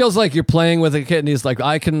 Yeah, it feels like you're playing with a kid, and he's like,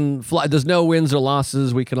 "I can fly." There's no wins or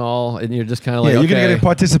losses. We can all, and you're just kind of like, you're okay. gonna get a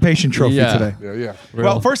participation trophy Yeah. today. Yeah.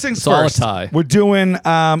 Well, first things It's all a first. tie. We're doing.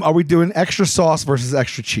 Are we doing extra sauce versus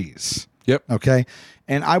extra cheese? Yep. Okay.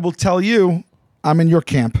 And I will tell you, I'm in your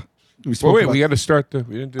camp We spoke wait, about- we got to start the.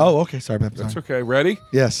 We didn't do Oh, okay. Sorry, Pep. That's Sorry. okay. Ready?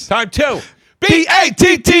 Yes. Time 2.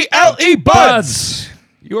 BATTLE buds.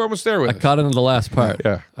 You were almost there with I us. caught it in the last part.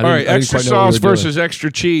 Yeah. I All didn't- right. I didn't Extra quite know what we sauce were doing. versus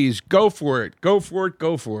extra cheese. Go for it. Go for it.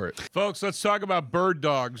 Go for it. Folks, let's talk about bird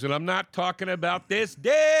dogs. And I'm not talking about this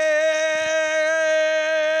dick.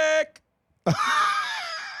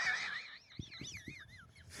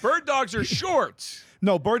 Bird dogs are shorts.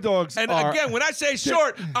 No, bird dogs And are... again, when I say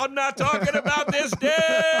short, I'm not talking about this dick.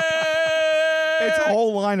 It's a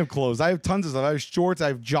whole line of clothes. I have tons of stuff. I have shorts, I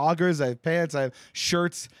have joggers, I have pants, I have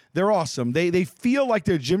shirts. They're awesome. They feel like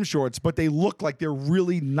they're gym shorts, but they look like they're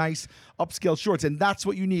really nice upscale shorts, and that's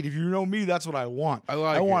what you need. If you know me, that's what I want. I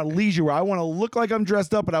like I want leisure wear. I want to look like I'm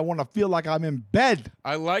dressed up, but I want to feel like I'm in bed.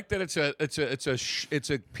 I like that it's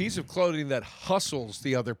a piece of clothing that hustles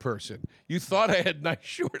the other person. You thought I had nice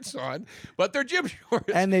shorts on, but they're gym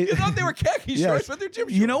shorts. And they- you thought they were khaki Yes. shorts, but they're gym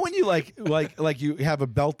shorts. You know when you like you have a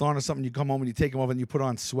belt on or something, you come home and you take them off and you put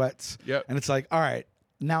on sweats. Yep. And it's like, all right,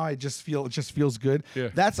 now it just feels good. Yeah.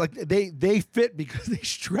 That's like they fit because they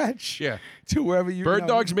stretch. Yeah. To wherever you. Bird know,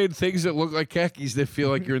 dogs made things that look like khakis that feel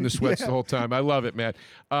like you're in the sweats the whole time. I love it, man.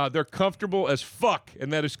 They're comfortable as fuck,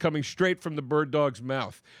 and that is coming straight from the bird dog's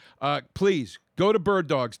mouth. Please go to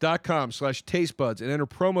birddogs.com/tastebuds and enter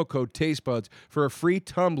promo code tastebuds for a free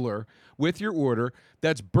tumbler with your order.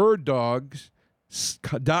 That's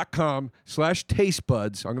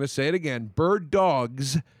birddogs.com/tastebuds. I'm going to say it again.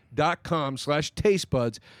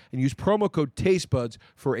 birddogs.com/tastebuds and use promo code tastebuds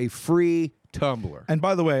for a free tumbler. And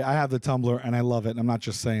by the way, I have the tumbler and I love it. And I'm not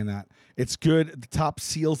just saying that. It's good. The top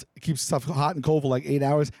seals, it keeps stuff hot and cold for like 8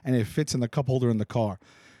 hours, and it fits in the cup holder in the car.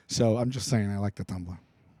 So I'm just saying I like the tumbler.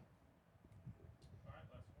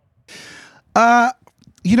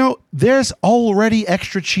 There's already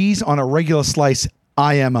extra cheese on a regular slice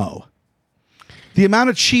IMO. The amount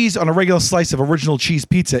of cheese on a regular slice of original cheese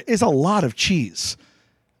pizza is a lot of cheese.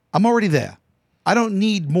 I'm already there. I don't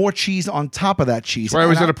need more cheese on top of that cheese. That's why I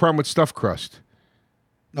always had a problem with stuffed crust.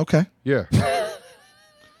 Okay. Yeah.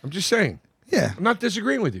 I'm just saying. Yeah. I'm not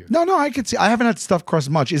disagreeing with you. No, I could see. I haven't had stuffed crust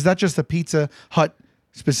much. Is that just a Pizza Hut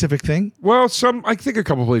specific thing? Well, I think a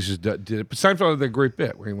couple places did it, but Seinfeld had a great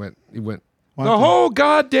bit where he went. The thing? whole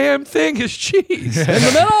goddamn thing is cheese. In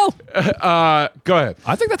the middle? Go ahead.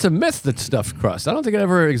 I think that's a myth that stuffed crust. I don't think it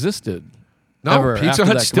ever existed. No, Ever Pizza after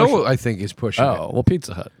Hut that still, commercial. I think, is pushing Oh, it. well,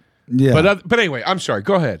 Pizza Hut. Yeah. But anyway, I'm sorry.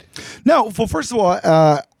 Go ahead. No, well, first of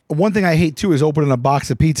all, one thing I hate too is opening a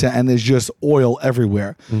box of pizza and there's just oil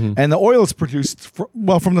everywhere. Mm-hmm. And the oil is produced,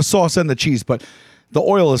 from the sauce and the cheese, but the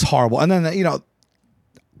oil is horrible. And then, the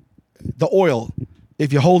oil,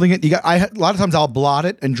 if you're holding it, a lot of times I'll blot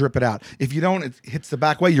it and drip it out. If you don't, it hits the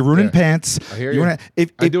back way. You're ruining pants. I hear you.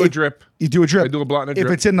 I do a drip. You do a drip. I do a blot and a If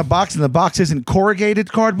drip. it's in the box and the box isn't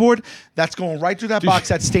corrugated cardboard, that's going right through that box.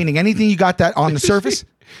 That's staining anything you got that on the surface.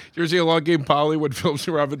 You ever see a long game Polly when Phillips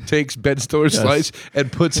Robin takes Ben Stiller's slice and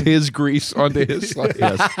puts his grease onto his slice?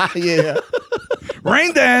 Yeah.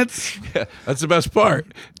 Rain dance. Yeah, that's the best part.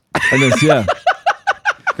 And it's, yeah.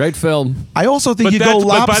 Great film. I also think But you go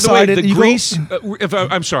but by the way, lopsided. the you go- grease.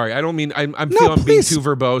 I'm sorry. I don't mean. I'm feeling being please. too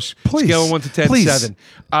verbose. Please. Scale of 1 to 10, Please. 7.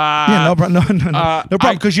 Yeah, no problem. No problem,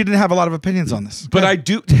 I- because you didn't have a lot of opinions on this. But I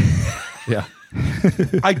do. Yeah.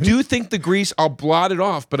 I do think the grease. I'll blot it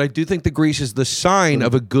off. But I do think the grease is the sign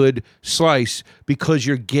of a good slice because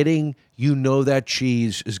you're getting. That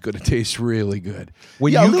cheese is going to taste really good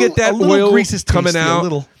when Yeah, you get that a little oil grease is coming tasty, out. A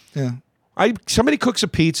little, yeah. Somebody cooks a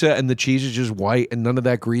pizza and the cheese is just white and none of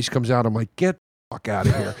that grease comes out. I'm like, get the fuck out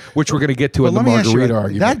of here. Which we're going to get to in the Let me ask you, Margherita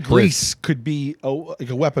argument. that grease could be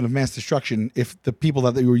like a weapon of mass destruction if the people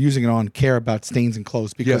that you were using it on care about stains and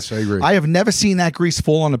clothes. Because Yes, I agree. I have never seen that grease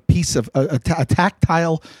fall on a piece of a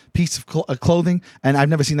tactile piece of clothing, and I've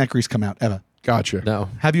never seen that grease come out ever. Gotcha. No.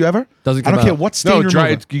 Have you ever? Doesn't I come don't care out. what stain No, dry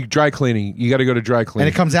remover. cleaning. You got to go to dry cleaning.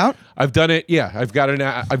 And it comes out? I've done it. Yeah, I've gotten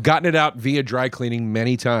it out via dry cleaning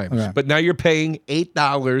many times. Okay. But now you're paying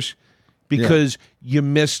 $8 because you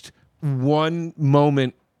missed one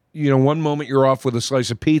moment. One moment you're off with a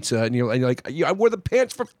slice of pizza, and you're like, I wore the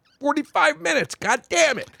pants for 45 minutes. God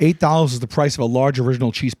damn it! $8 is the price of a large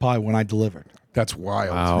original cheese pie when I delivered. That's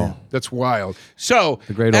wild. Wow. That's wild. So,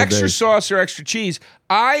 The great old extra days. sauce or extra cheese?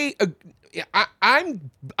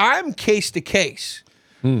 I'm case to case.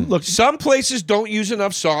 Look, Some places don't use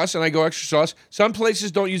enough sauce, and I go extra sauce. Some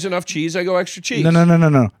places don't use enough cheese, I go extra cheese.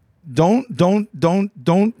 No.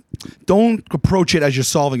 Don't approach it as you're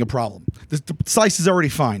solving a problem. The slice is already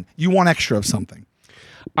fine. You want extra of something.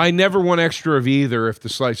 I never want extra of either if the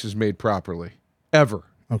slice is made properly. Ever.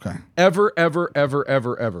 Okay. Ever.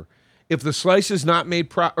 If the slice is not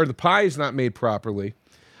made or the pie is not made properly,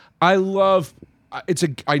 I love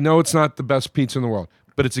I know it's not the best pizza in the world,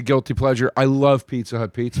 but it's a guilty pleasure. I love Pizza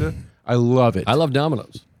Hut pizza. I love it. I love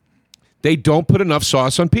Domino's. They don't put enough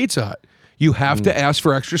sauce on Pizza Hut. You have to ask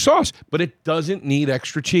for extra sauce, but it doesn't need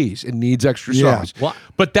extra cheese. It needs extra sauce. What?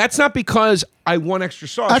 But that's not because I want extra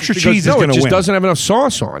sauce. Extra It's because, cheese is no, gonna it just win. doesn't have enough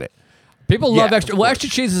sauce on it. People love extra. Well, extra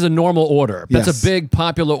cheese is a normal order. That's Yes. a big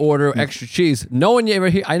popular order. Extra cheese. No one ever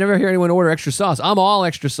hear. I never hear anyone order extra sauce. I'm all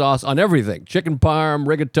extra sauce on everything: chicken parm,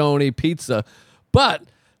 rigatoni, pizza. But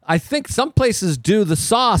I think some places do the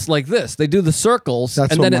sauce like this. They do the circles,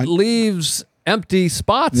 That's and what then it leaves empty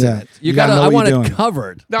spots Yeah. in it. You gotta know I what want you're it doing.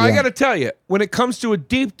 covered. Now, I got to tell you, when it comes to a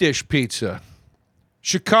deep dish pizza,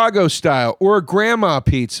 Chicago style, or a grandma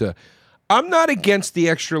pizza, I'm not against the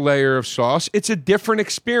extra layer of sauce. It's a different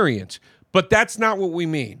experience. But that's not what we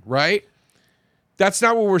mean, right? That's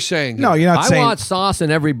not what we're saying. No, you're not I saying. want sauce in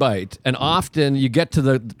every bite, and often you get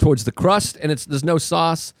to towards the crust, and there's no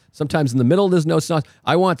sauce. Sometimes in the middle there's no sauce.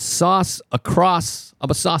 I want sauce across. I'm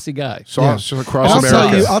a saucy guy. Sauce across I'll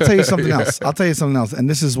America. tell you something else. I'll tell you something else, and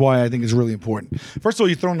this is why I think it's really important. First of all,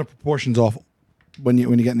 you're throwing the proportions off when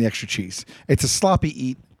you're getting the extra cheese. It's a sloppy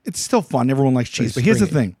eat. It's still fun. Everyone likes cheese, but here's the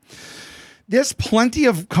thing: there's plenty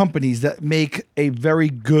of companies that make a very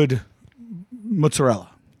good mozzarella.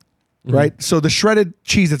 Right, so the shredded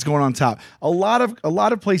cheese that's going on top. A lot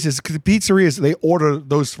of places, because pizzerias, they order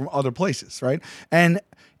those from other places, right? And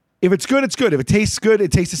if it's good, it's good. If it tastes good,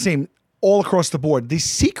 it tastes the same all across the board. The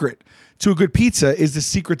secret to a good pizza is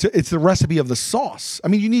it's the recipe of the sauce. I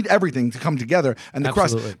mean, you need everything to come together and the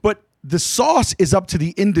crust, but the sauce is up to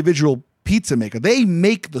the individual pizza maker. They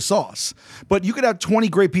make the sauce, but you could have 20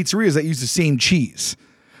 great pizzerias that use the same cheese.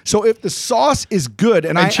 So if the sauce is good,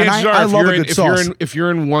 and I love a good sauce. If you're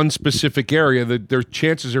in one specific area, their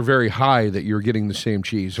chances are very high that you're getting the same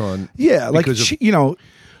cheese on. Yeah, like if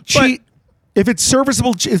it's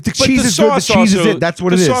serviceable, if the cheese is good, the cheese is it. That's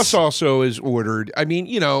what it is. The sauce also is ordered. I mean,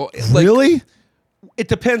 Really? it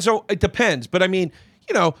depends. It depends, but I mean,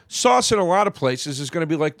 sauce in a lot of places is going to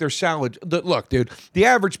be like their salad. Look, dude, the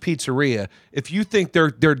average pizzeria, if you think their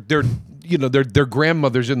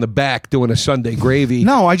grandmother's in the back doing a Sunday gravy.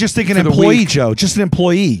 No, I just think an employee, Joe. Just an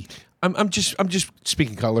employee. I'm just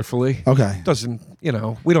speaking colorfully. Okay. Doesn't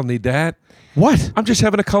we don't need that. What? I'm just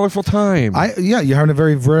having a colorful time. You're having a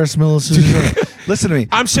very verisimilitude. Listen to me.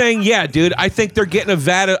 I'm saying, yeah, dude. I think they're getting a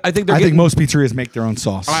vat. I think most pizzerias make their own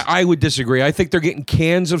sauce. I would disagree. I think they're getting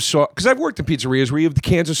cans of sauce because I've worked in pizzerias where you have the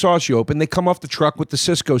cans of sauce you open. They come off the truck with the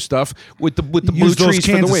Cisco stuff with the blue use those trees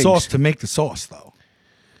for cans the wings. of sauce to make the sauce, though.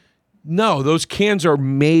 No, those cans are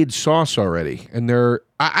made sauce already, and they're.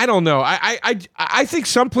 I don't know. I think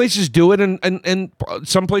some places do it and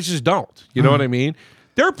some places don't. You know what I mean?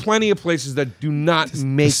 There are plenty of places that do not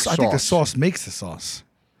make sauce. I think the sauce makes the sauce.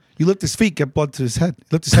 You lift his feet, get blood to his head.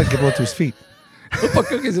 Lift his head, get blood to his feet. Put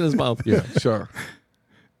cookies in his mouth. Yeah, sure.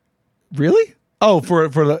 Really? Oh, for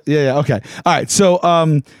the okay. All right. So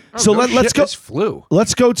let's go. It's flu.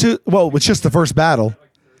 Let's go to it's just the first battle.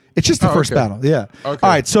 It's just the first battle. Yeah. Okay. All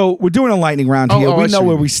right. So we're doing a lightning round here. We I know see.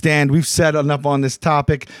 where we stand. We've said enough on this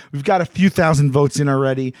topic. We've got a few thousand votes in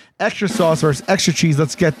already. Extra sauce versus extra cheese.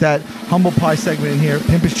 Let's get that humble pie segment in here.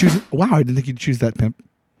 Pimp is choosing. Wow, I didn't think you'd choose that, Pimp.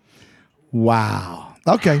 Wow.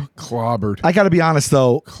 Okay. Clobbered. I got to be honest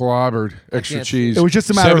though. Clobbered. Extra cheese. It was just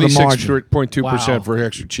a matter of the margin. 76.2% for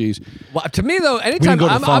extra cheese. Well, to me though, anytime go to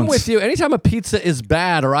the I'm phones. with you. Anytime a pizza is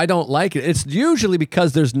bad or I don't like it, it's usually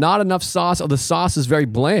because there's not enough sauce or the sauce is very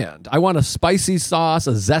bland. I want a spicy sauce,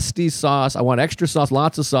 a zesty sauce. I want extra sauce,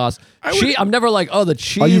 lots of sauce. I'm never like, the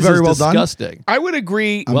cheese you very is well done? disgusting. I would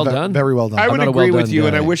agree. Well done. Very well done. I would not a agree well with done you,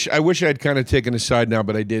 and guy. I wish I'd kind of taken a side now,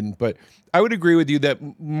 but I didn't. But I would agree with you that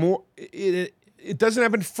it doesn't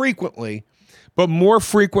happen frequently, but more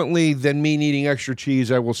frequently than me needing extra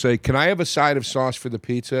cheese, I will say, can I have a side of sauce for the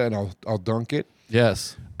pizza, and I'll dunk it.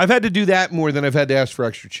 Yes. I've had to do that more than I've had to ask for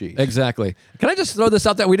extra cheese. Exactly. Can I just throw this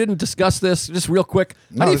out there? We didn't discuss this. Just real quick.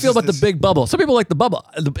 How do you feel about the big bubble? Some people like the bubble.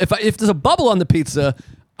 If there's a bubble on the pizza,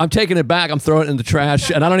 I'm taking it back. I'm throwing it in the trash,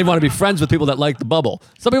 and I don't even want to be friends with people that like the bubble.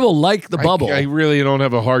 Some people like the bubble. I really don't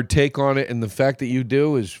have a hard take on it, and the fact that you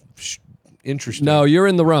do is interesting. No, you're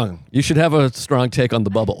in the wrong. You should have a strong take on the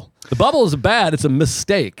bubble. The bubble is bad. It's a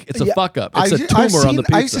mistake. It's a fuck up. It's a tumor on the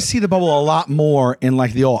pizza. I used to see the bubble a lot more in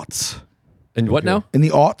like the aughts. And what now? In the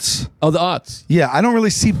aughts. Oh, the aughts. Yeah, I don't really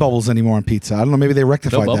see bubbles anymore on pizza. I don't know. Maybe they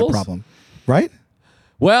rectified that bubbles? problem. Right?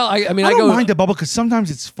 Well, I mean, I I don't go. mind the bubble because sometimes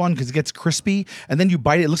it's fun because it gets crispy and then you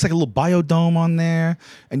bite it. It looks like a little biodome on there,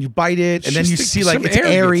 and you bite it, and then you see like it's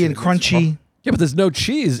airy and crunchy. Yeah, but there's no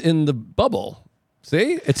cheese in the bubble.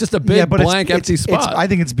 See? It's just a big blank empty spot. I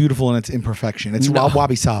think it's beautiful in its imperfection. It's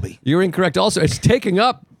wabi sabi. You're incorrect also. It's taking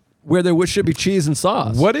up where there should be cheese and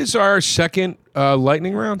sauce. What is our second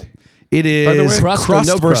lightning round? It is Crust or crust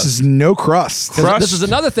no versus crust? no crust. This is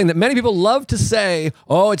another thing that many people love to say,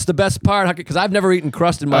 oh, it's the best part, because I've never eaten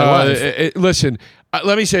crust in my life. Listen,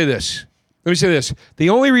 let me say this. The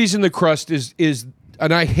only reason the crust is,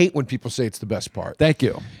 and I hate when people say it's the best part. Thank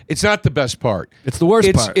you. It's not the best part. It's the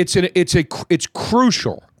worst part. It's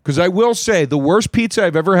crucial, because I will say the worst pizza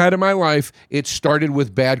I've ever had in my life, it started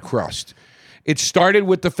with bad crust. It started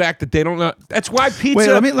with the fact that they don't know. That's why pizza. Wait,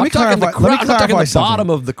 let me clarify. Let me I'm talking clarify the something. bottom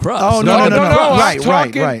of the crust. Oh no! Right.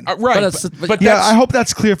 Right. But Yeah, I hope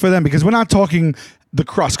that's clear for them, because we're not talking the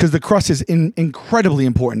crust, because the crust is incredibly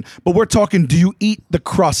important. But we're talking, do you eat the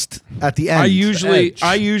crust at the end?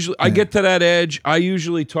 I get to that edge. I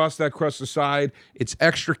usually toss that crust aside. It's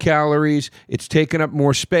extra calories. It's taking up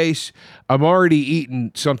more space. I'm already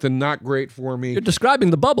eating something not great for me. You're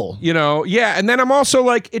describing the bubble. Yeah. And then I'm also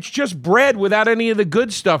like, it's just bread without any of the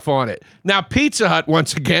good stuff on it. Now, Pizza Hut,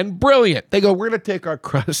 once again, brilliant. They go, we're going to take our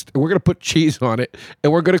crust and we're going to put cheese on it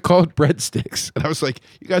and we're going to call it breadsticks. And I was like,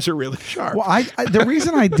 you guys are really sharp. Well, the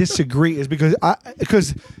reason I disagree is because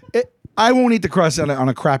I won't eat the crust on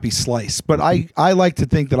a crappy slice, but I like to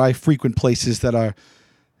think that I frequent places that are,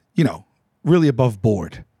 really above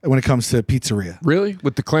board when it comes to pizzeria. Really?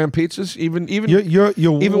 With the clam pizzas? Even You're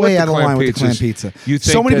even way with out the of clam line with the clam pizzas, pizza. you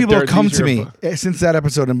think So many that people have they're- come these to are me since that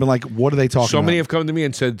episode and been like, "What are they talking about?" So many have come to me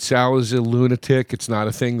and said Sal is a lunatic. It's not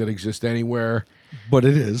a thing that exists anywhere. But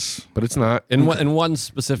it is. But it's not. In one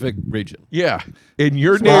specific region. Yeah. In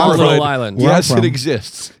your Where I'm neighborhood, from. Island. Where I'm yes, it from.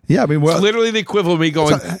 exists. Yeah, I mean, It's literally the equivalent of me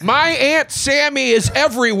going, my Aunt Sammy is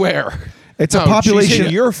everywhere. it's a No, she's population.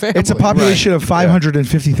 in your family. It's a population Right. of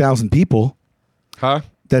 550,000 people. Huh?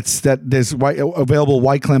 There's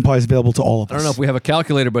white clam pies available to all of us. I don't know if we have a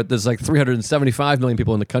calculator, but there's like 375 million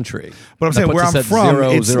people in the country. But I'm That saying puts where us I'm at from,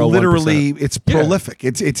 0.001%. it's literally it's prolific.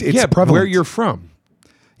 It's Yeah, but prevalent. where you're from.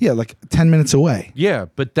 Yeah, like 10 minutes away. Yeah,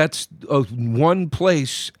 but that's one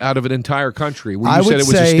place out of an entire country where you I said would it was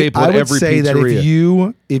say, a staple I at would every say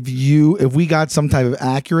pizzeria. that if we got some type of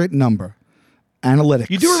accurate number, analytics.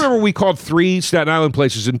 You do remember we called 3 Staten Island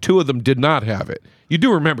places and 2 of them did not have it. You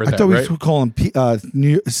do remember that, I thought right? we were calling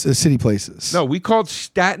city places. No, we called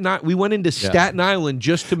Staten Island. We went into Staten Island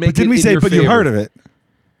just to make but didn't it we in say? your But you favor. heard of it.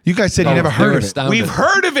 You guys said you never They heard were of it. astounded. We've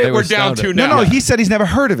heard of it. They were We're down to astounded. now. No, he said he's never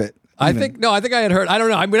heard of it. I think I had heard. I don't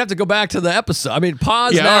know. I'm gonna have to go back to the episode. I mean,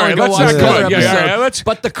 pause Yeah, now all right, and go let's watch not the go other on. Yeah, episode. yeah, let's-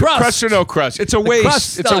 but the crust, Crust or no crust? It's a waste.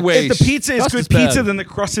 crust It's a sucks. waste. If the pizza is Crust good is bad. pizza, then the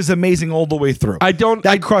crust is amazing all the way through. I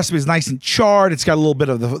crust is nice and charred. It's got a little bit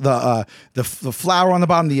of the flour on the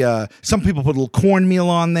bottom. Some people put a little cornmeal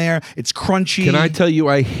on there. It's crunchy. Can I tell you,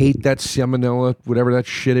 I hate that salmonella, whatever that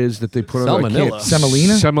shit is that they put on. Salmonella?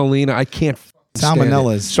 Semolina? Semolina. I can't. stand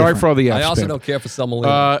Salmonella it. is Sorry different. for all the. I also F-spam. don't care for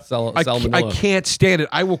salmonella. Salmonella. I can't stand it.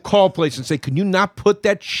 I will call a place and say, "Can you not put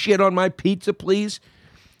that shit on my pizza, please?"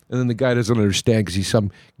 And then the guy doesn't understand because he's some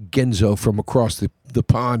Genzo from across the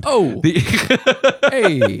pond. Oh.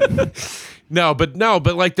 Hey, No, but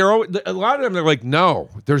like they're always, a lot of them. They're like, no,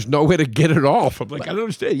 there's no way to get it off. I'm like, I don't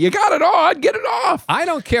understand. You got it on, get it off. I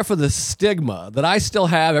don't care for the stigma that I still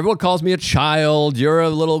have. Everyone calls me a child. You're a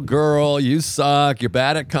little girl. You suck. You're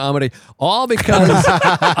bad at comedy. All because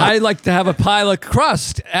I like to have a pile of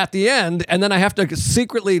crust at the end, and then I have to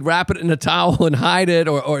secretly wrap it in a towel and hide it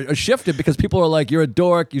or shift it because people are like, "You're a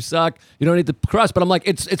dork. You suck. You don't eat the crust." But I'm like,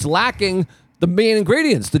 it's lacking the main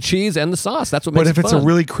ingredients, the cheese and the sauce. That's what makes it But if it's fun. a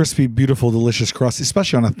really crispy, beautiful, delicious crust,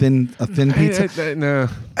 especially on a thin pizza, No.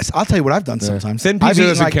 I'll tell you what I've done sometimes. Thin pizza I've eaten,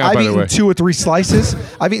 doesn't count, I've by the eaten way. 2 or 3 slices.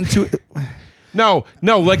 I've eaten 2. No,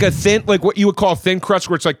 like a thin, like what you would call thin crust,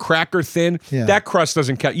 where it's like cracker thin. Yeah. That crust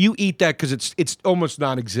doesn't count. You eat that because it's almost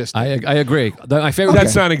non-existent. I agree. My favorite.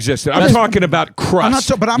 That's non-existent. I'm talking about crust.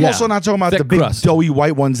 I'm also not talking about Thick the big crust. doughy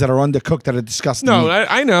white ones that are undercooked that are disgusting. No,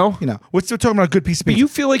 I know. We're still talking about a good piece of But pizza. you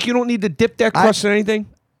feel like you don't need to dip that crust in anything?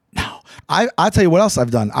 I'll tell you what else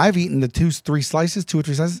I've done. I've eaten the 2 or 3 slices,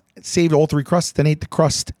 saved all 3 crusts, then ate the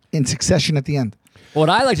crust in succession at the end. What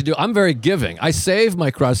I like to do, I'm very giving. I save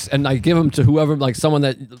my crusts and I give them to whoever, like someone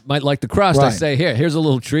that might like the crust. I Right. say, here's a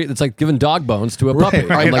little treat. It's like giving dog bones to a puppy.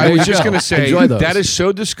 right. I'm like, I "There was you just go. going to say, Enjoy those." that is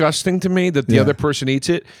so disgusting to me that the Yeah. other person eats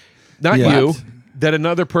it. Not Yeah. you. What? That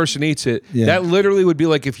another person eats it. Yeah. That literally would be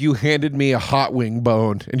like if you handed me a hot wing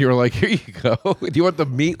bone and you were like, "Here you go. Do you want the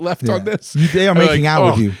meat left Yeah. on this?" They are I'm making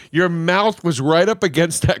out with you. Your mouth was right up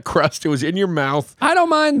against that crust. It was in your mouth. I don't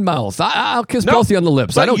mind mouth. I'll kiss both of you on the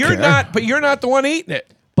lips. But I don't you're care. not. But you're not the one eating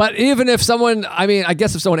it. But even if someone, I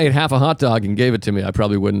guess if someone ate half a hot dog and gave it to me, I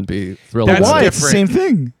probably wouldn't be thrilled. That's with it. Why? It's the same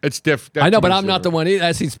thing. It's different. I know, but I'm not the one.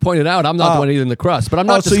 As he's pointed out, I'm not the one eating the crust. But I'm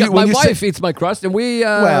not. so my when you wife say- eats my crust, and we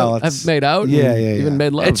Well, have made out. yeah, and yeah, even yeah.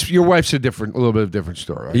 made love. It's your wife's a little bit of a different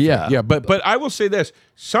story. I think. Yeah. yeah. But I will say this: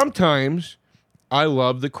 sometimes I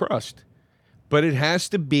love the crust, but it has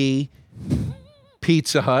to be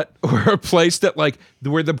Pizza Hut or a place that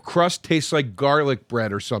where the crust tastes like garlic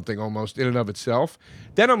bread or something almost in and of itself.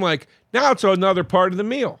 Then I'm like, now it's another part of the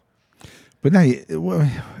meal. But now,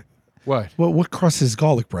 what crust is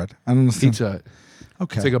garlic bread? I don't understand. Pizza Hut.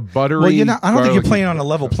 Okay. It's like a buttery. Well, I don't think you're garlicky playing on a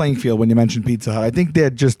level playing field when you mention Pizza Hut. I think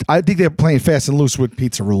they're playing fast and loose with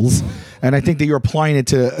pizza rules, and I think that you're applying it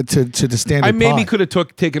to the standard. I maybe pie. could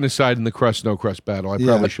have taken a side in the crust no crust battle. I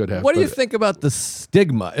probably should have. What do you think about the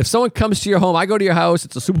stigma? If someone comes to your home, I go to your house,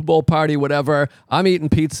 it's a Super Bowl party, whatever. I'm eating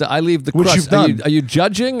pizza. I leave the Which crust. you've done. Are you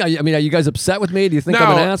judging? Are you guys upset with me? Do you think No,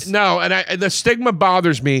 I'm an ass? no, and the stigma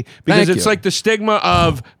bothers me because Thank it's you. like the stigma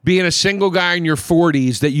of being a single guy in your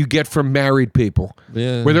 40s that you get from married people.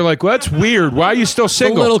 Yeah. Where they're like, well, that's weird. Why are you still It's a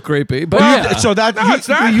single? little creepy, but Well, yeah. So that No, it's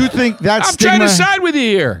not. you think that I'm stigma? trying to side with you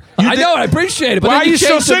here. I know, I appreciate it. But Why then are you still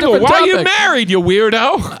changed to a single? different Why are you topic. married, you weirdo?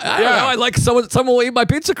 I don't know. I like someone will eat my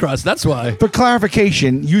pizza crust. That's why. For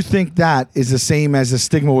clarification, you think that is the same as the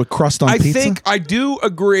stigma with crust on I pizza? think I do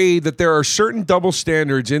agree that there are certain double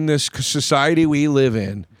standards in this society we live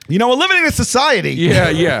in. we're living in a society.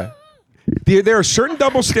 Yeah. There are certain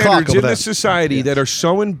double standards over in there. this society that are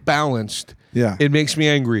so imbalanced. Yeah. It makes me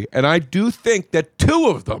angry. And I do think that two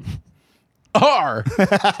of them are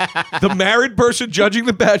the married person judging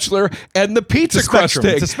The Bachelor and the pizza It's a crust spectrum.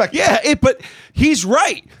 thing. It's a spectrum. Yeah, but he's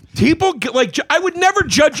right. People I would never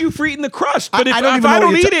judge you for eating the crust, but I don't if even I know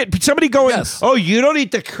what don't you're eat it, somebody going, Yes. "Oh, you don't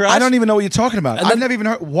eat the crust." I don't even know what you're talking about. And I've then- never even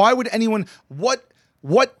heard. Why would anyone? What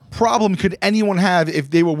problem could anyone have if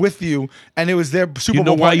they were with you and it was their Super You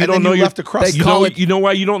know Bowl why party you and don't then know you your left the crust? You know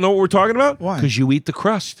why you don't know what we're talking about? Why? Because you eat the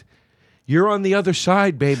crust. You're on the other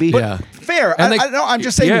side, baby. Yeah. Fair. And I know. I'm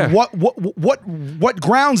just saying. Yeah. What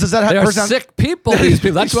grounds does that have? They're person have- sick people, these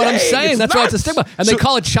people. That's what I'm Saying, saying. it's That's why it's a nuts. stigma. And they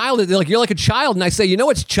call it childish. They're like, you're like a child. And I say,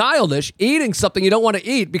 it's childish eating something you don't want to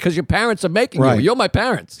eat because your parents are making Right. you. You're my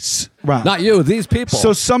parents. Right. Not you, these people.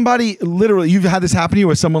 So somebody literally, you've had this happen to you,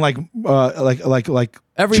 where someone like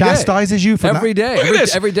Every day. chastises you for every not- day. Look at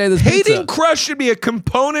this. Every day there's Hating pizza. crust should be a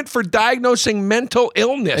component for diagnosing mental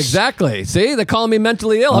illness. Exactly. See, they're calling me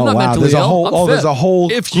mentally ill. I'm Oh, not wow. mentally There's a ill. whole. I'm Oh, there's fit. a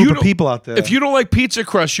whole If group you of don't- people out there. If you don't like pizza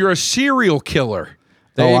crust, you're a serial killer.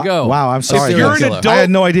 There Oh, you go. Wow. I'm sorry. If you're guys. an adult- I had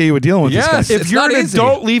no idea you were dealing with Yes. this guy. It's If you're not an easy.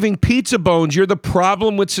 adult leaving pizza bones, you're the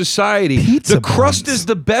problem with society. Pizza the crust bones. is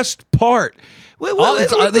the best part. What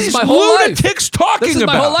this are is these my whole life. lunatics talking This is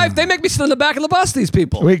about? my whole life. They make me sit in the back of the bus, these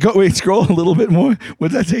people. Wait, scroll a little bit more. What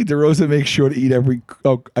did that say? DeRosa makes sure to eat every.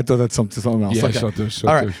 Oh, I thought that's something else. Yeah, Okay. All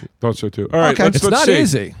All right. right. Thought so too. All right, Okay. let's It's not see.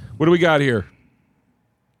 easy. What do we got here?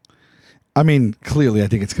 I mean, clearly, I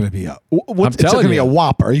think it's going to be a. It's telling going to be you. a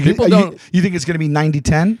whopper. People don't- You think it's going to be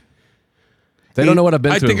 90-10? They don't know what I've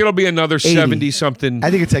been I through. think it'll be another 70 something. I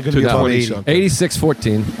think it's going to be to above 20 80. something.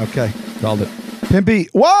 86-14. Okay. Called it. Pimpy.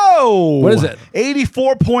 Whoa! What is it?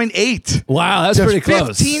 84.8. Wow, that's to pretty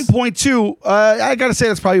close. 15.2. I got to say,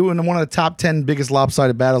 that's probably one of the top 10 biggest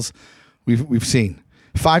lopsided battles we've seen.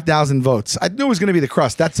 5,000 votes. I knew it was going to be the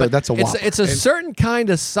crust. That's a whopper. It's a certain kind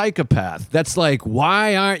of psychopath that's like,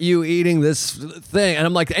 why aren't you eating this thing? And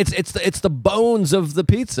I'm like, it's the bones of the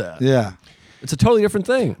pizza. Yeah. It's a totally different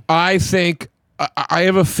thing. I think I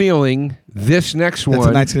have a feeling this next one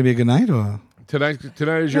Tonight's going to be a good night, or tonight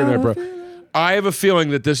is your night, bro. I have a feeling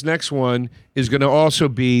that this next one is going to also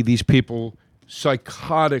be these people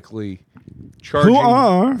psychotically charging Who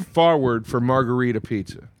are? forward for Margherita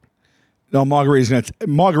pizza. no?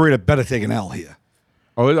 Margherita better take an L here.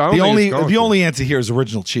 Oh, I don't The think only it's going the to. only answer here is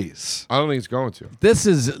original cheese. I don't think it's going to. This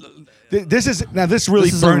is This really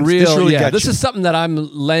this is burns. a real. this really gets this you. is something that I'm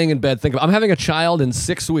laying in bed thinking about. I'm having a child in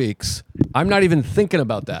 6 weeks. I'm not even thinking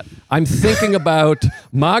about that. I'm thinking about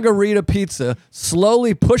Margherita pizza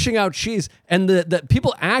slowly pushing out cheese, and the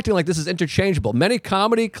people acting like this is interchangeable. Many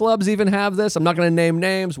comedy clubs even have this. I'm not going to name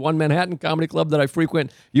names. One Manhattan comedy club that I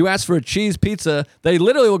frequent. You ask for a cheese pizza, they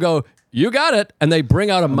literally will go, "You got it," and they bring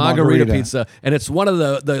out a Margherita pizza, and it's one of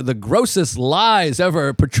the grossest lies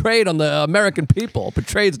ever portrayed on the American people.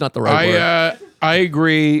 Portrayed's not the right word. I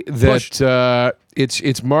agree that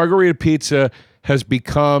it's Margherita pizza has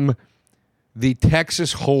become the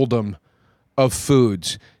Texas Hold'em of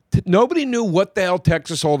foods. Nobody knew what the hell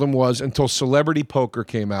Texas Hold'em was until Celebrity Poker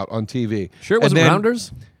came out on TV. Sure, it wasn't And then-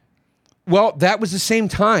 Rounders. Well, that was the same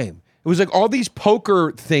time. It was like all these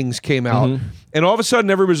poker things came out, and all of a sudden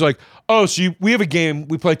everybody's like, "Oh, so we have a game.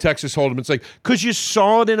 We play Texas Hold'em." It's like because you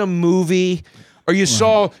saw it in a movie, or you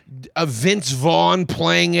saw a Vince Vaughn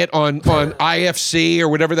playing it on IFC or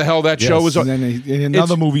whatever the hell that show was on. And then in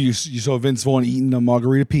another movie, you saw Vince Vaughn eating a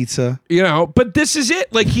margarita pizza. You know, but this is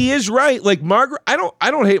it. Like he is right. Like I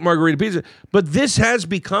don't hate margarita pizza, but this has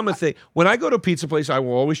become a thing. When I go to a pizza place, I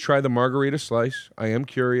will always try the margarita slice. I am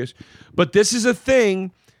curious, but this is a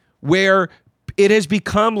thing where it has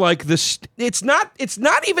become like this. It's not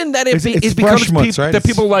even that it becomes mutts, right? that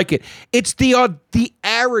people like it. It's the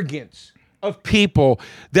arrogance of people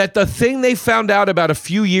that the thing they found out about a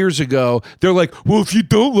few years ago, they're like, well, if you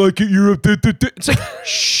don't like it, you're a It's like,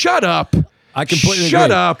 shut up. I completely shut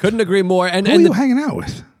agree. up. Couldn't agree more. And Who are you hanging out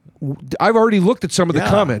with? I've already looked at some of the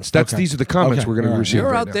comments. These are the comments we're going to receive.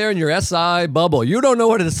 You're right out now. there in your SI bubble. You don't know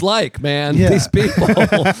what it's like, man. Yeah. These people.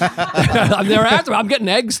 They're after. I'm getting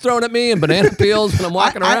eggs thrown at me and banana peels when I'm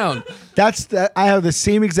walking around. I have the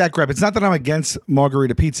same exact gripe. It's not that I'm against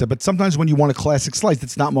margarita pizza, but sometimes when you want a classic slice,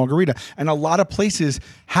 it's not margarita. And a lot of places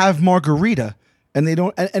have margarita, and they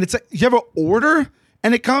don't. And it's like you ever order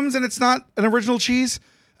and it comes and it's not an original cheese,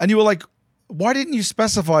 and you were like, why didn't you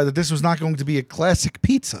specify that this was not going to be a classic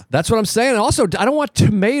pizza? That's what I'm saying. Also, I don't want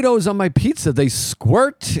tomatoes on my pizza. They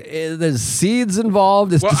squirt. There's seeds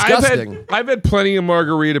involved. It's disgusting. I've had plenty of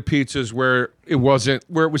margarita pizzas where it was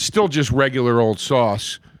still just regular old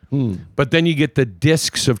sauce. But then you get the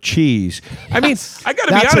discs of cheese. I mean, I got to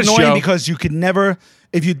be honest, That's annoying Joe. because you could never.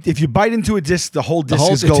 If you bite into a disc, the whole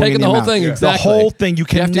disc is you're going taking in the your whole mouth. thing. The Exactly. whole thing. You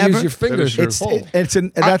can have to never use your fingers. That's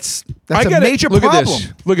I a get it. major Look problem. At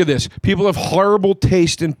this. Look at this. People have horrible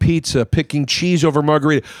taste in pizza, picking cheese over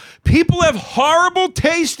margarita. People have horrible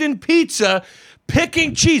taste in pizza,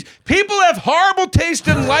 picking cheese. People have horrible taste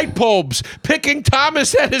in light bulbs, picking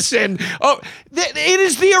Thomas Edison. Oh, it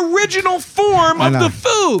is the original form of the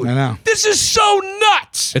food. I know. This is so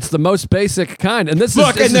nuts. It's the most basic kind. And this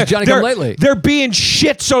Look, is Johnny Come Lately. They're being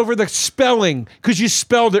shits over the spelling because you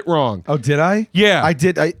spelled it wrong. Oh, did I? Yeah. I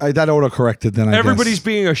did. I that auto-corrected then, I Everybody's guess.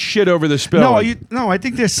 being a shit over the spelling. No, I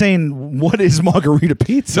think they're saying, what is margarita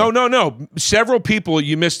pizza? No. Several people,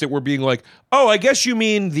 you missed it, were being like, oh, I guess you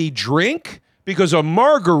mean the drink? Because a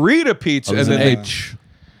margarita pizza. There's And an then H.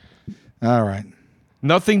 All right.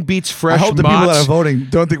 nothing beets I fresh hope the people that mozz. are voting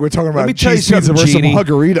don't think we're talking Let about me tell you cheese pizza something, versus Jeannie.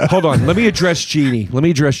 margarita. Hold on. Let me address Jeannie.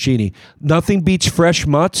 Nothing beats fresh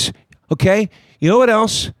mutts. Okay? You know what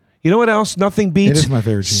else? Nothing beats is my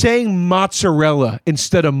favorite cheese. saying mozzarella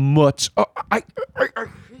instead of mutts. Oh, I hate it.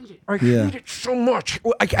 I Yeah. hate it so much.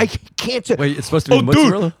 I can't say. Wait, it's supposed to be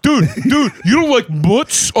mozzarella? Dude, you don't like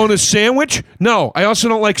mutts on a sandwich? No, I also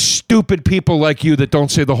don't like stupid people like you that don't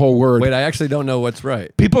say the whole word. Wait, I actually don't know what's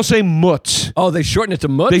right. People say mutts. Oh, they shorten it to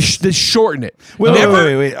mutts? They shorten it.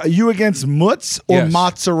 Wait. Are you against mutts or Yes.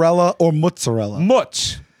 mozzarella or mozzarella?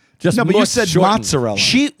 Mutts. Just No, but you mutts said shortened. mozzarella.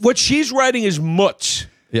 What she's writing is mutts.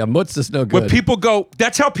 Yeah, mutts is no When good. people go,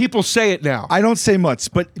 that's how people say it now. I don't say mutts,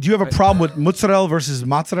 but do you have a problem with mozzarella versus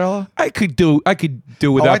mozzarella? I could do I without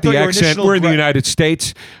thought the your accent. initial We're in the gripe- United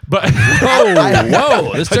States, but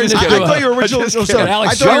Whoa. This turned I into thought your a... original. just sorry, kidding.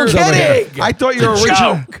 Alex I thought your- Jones over here. I thought your It's a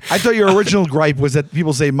original. joke. I thought your original gripe was that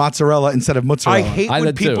people say mozzarella instead of I mozzarella. hate I when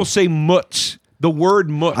did too. people say mutts. The word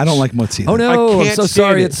mutts. I don't like mutts either. Oh no! I I'm can't so stand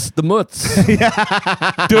sorry. it. It's the mutts.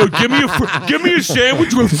 Dude, give me a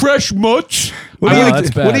sandwich with fresh mutts. What do Oh, you that's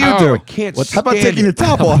do? bad. What do you Oh, do? I can't How about stand taking it. the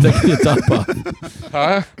top off? Taking your top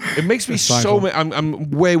off. It makes me so mad. I'm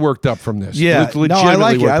way worked up from this. Yeah, no, I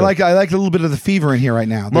like it. Legitimately I worked up. like a little bit of the fever in here right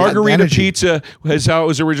now. The Margherita energy. pizza is how it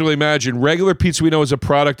was originally imagined. Regular pizza we know is a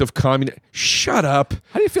product of communism. Shut up.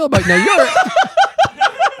 How do you feel about now?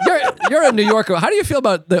 You're a New Yorker. How do you feel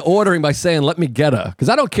about the ordering by saying "Let me get a"? Because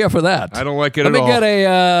I don't care for that. I don't like it Let at me all. get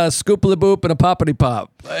a scoopily boop and a poppity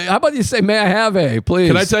pop. How about you say "May I have a"? Please.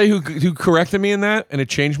 Can I tell you who corrected me in that and it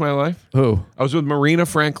changed my life? Who? I was with Marina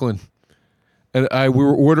Franklin, and we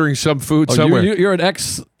were ordering some food Oh, somewhere, you're an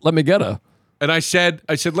ex. Let me get a. and I said,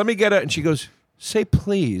 "Let me get it," and she goes, "Say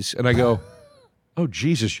please," and I go, "Oh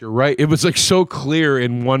Jesus, you're right." It was like so clear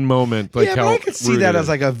in one moment, like Yeah, how but I could see rude that it as is.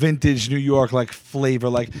 like a vintage New York like flavor.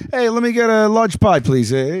 Like, hey, let me get a large pie, please.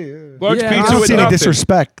 Hey, large Yeah, I pizza don't with see any nothing.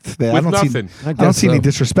 disrespect there. With I don't nothing. see. I I don't guess see any so.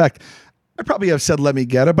 disrespect. I probably have said "Let me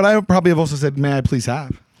get it," but I probably have also said "May I please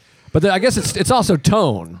have." But I guess it's also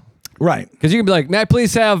tone. Right. Because you can be like, "May I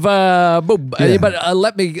please have boop?" Yeah. But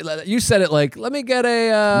let me. You said it like, "Let me get a."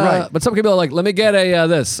 Right. But some people are like, "Let me get a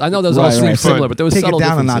this." I know those all Right, seem right. similar, but there was Take it subtle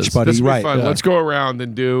down a differences. notch, buddy. This will Right. be fun. Yeah. Let's go around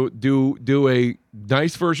and do a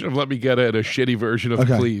nice version of "Let Me Get It" and a shitty version of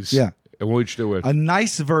Okay. "Please." Yeah. and we'll each do it. A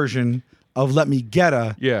nice version of Let Me Get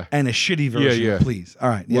A Yeah. and a shitty version, Yeah. please. All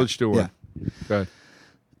right. Let's do it. Yeah. Go ahead.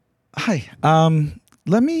 Hi.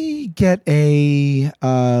 Let me get a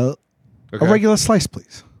regular slice,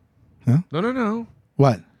 please. No.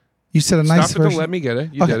 What? You said a nice Stop at version? the Let Me Get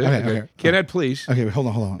It. You Okay, did it. okay. Can't add please. Okay, wait, hold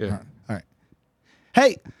on. Yeah. All right.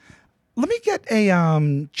 Hey, let me get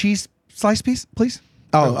a cheese slice piece, please.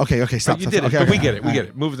 Oh, okay. Stop. You stop, did stop. it, Okay, but we okay, get it. all We right. get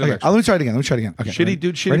it. Move to the Okay, next. let me try it again. Okay. Shitty ready?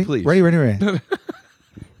 dude, shitty, ready? please. Ready.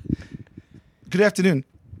 Good afternoon.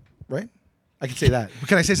 Right? I can say that.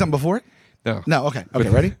 Can I say something before it? No. Okay.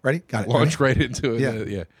 Ready? Got it. Launch Ready? right into it. Yeah.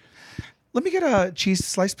 Yeah. Let me get a cheese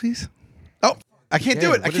slice, please. Oh, I can't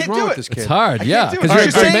do it. I What is can't wrong do with it. this kid? It's hard, I yeah, can't do it. because All you're a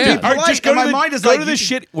right, good just man. saying All right, just go and to my the, mind is go like, to the you-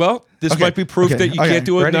 shit. Well, this Okay, might be proof okay, that you okay. can't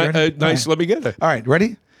do a Ready? nice Let Me Get It. All right,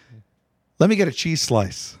 ready? Let me get a cheese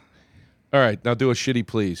slice. All right, now do a shitty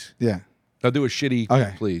please. Yeah. Now do a shitty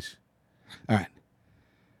Okay. please. All right.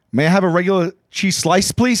 May I have a regular cheese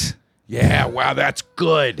slice, please? Yeah, wow, that's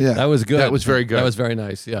good. Yeah. That was good. That was very good. That was very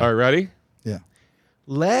nice. Yeah. All right, ready? Yeah.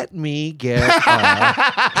 Let me get.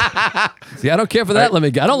 See, I don't care for that. Let me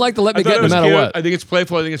get. I don't like the let me get no matter what. I think it's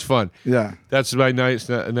playful. I think it's fun. Yeah. That's my nice.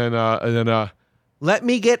 And then let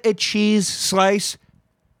me get a cheese slice,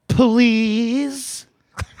 please.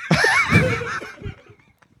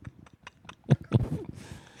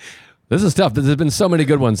 This is tough. There's been so many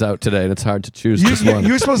good ones out today, and it's hard to choose just one.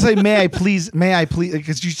 You were supposed to say, may I please,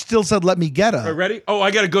 because you still said, let me get All right, a. ready? Oh,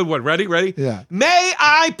 I got a good one. Ready? Yeah. May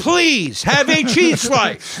I please have a cheese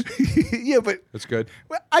slice? Yeah, but That's good.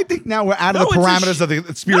 well, I think now we're out of the it's a parameters of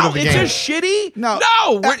the spirit of the game. it's a shitty. No.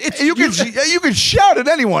 It's you can shout at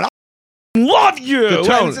anyone. I love you. The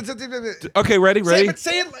tone. Okay, ready?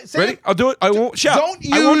 Say it. Ready? I'll do it. I won't shout.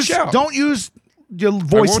 I won't shout. Don't use your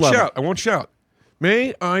voice level. I won't shout.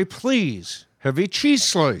 May I please have a cheese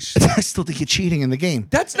slice? I still think you're cheating in the game.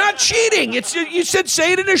 That's not cheating. It's you said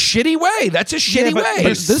say it in a shitty way. That's a shitty way.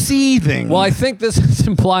 But seething. Well, I think this is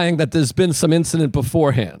implying that there's been some incident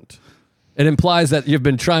beforehand. It implies that you've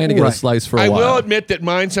been trying to get a slice for a I while. will admit that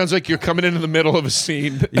mine sounds like you're coming into the middle of a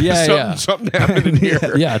scene. Yeah, something happened in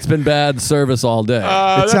here. Yeah, it's been bad service all day. it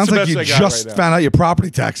That's sounds the like best you I got just right now. found out your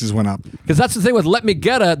property taxes went up. Because that's the thing with Let Me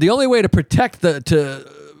Get A. The only way to protect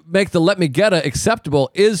to make the Let Me Get A acceptable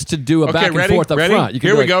is to do a back and ready? forth up Ready? front. You can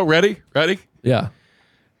Here be we go. Ready? Yeah.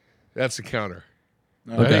 That's the counter.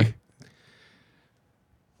 Okay. Ready?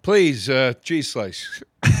 Please, cheese slice.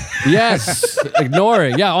 Yes.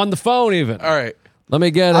 Ignoring. Yeah, on the phone even. All right. Let me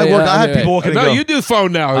get I a. have people walking No, and go. you do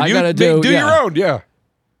phone now. I you gotta do- your yeah. own. Yeah.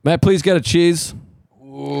 May I please get a cheese?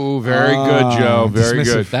 Ooh, very good, Joe. Very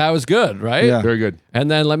dismissive. good. That was good, right? Yeah. Very good. And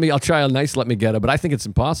then I'll try a nice Let Me Get A, but I think it's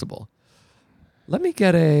impossible. Let me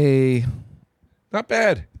get a. Not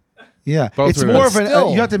bad. Yeah, Both it's are more nice. of an.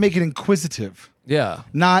 Still. You have to make it inquisitive, Yeah.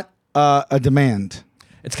 not a demand.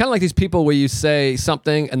 It's kind of like these people where you say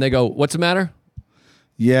something and they go, "What's the matter?"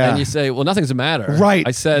 Yeah, And you say, "Well, nothing's the matter." right.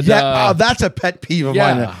 I said, yeah. That's a pet peeve of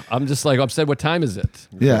mine. Yeah. I'm just like, I said, "What time is it?"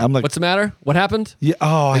 Yeah, I'm like, "What's the matter? What happened?" yeah.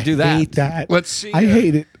 Oh, I do that. hate that. Let's see. I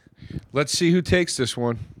hate it. Let's see who takes this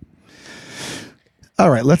one. All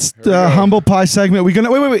right, let's humble pie segment. We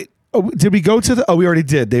gonna wait. Oh, did we go to the? Oh, we already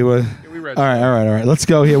did. They were. we read all right. Let's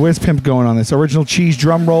go here. Where's Pimp going on this? Original cheese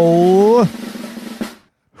drum roll.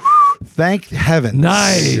 Thank heavens.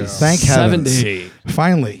 Nice. Thank heavens. 70.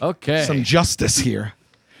 Finally. Okay. Some justice here.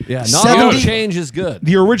 Yeah. No 70 change is good.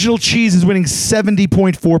 The original cheese is winning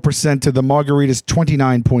 70.4% to the Margarita's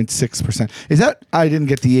 29.6%. Is that? I didn't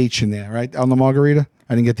get the H in there, right? On the Margarita?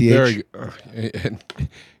 I didn't get the H. Very good.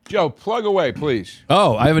 Joe, plug away, please.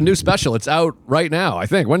 Oh, I have a new special. It's out right now, I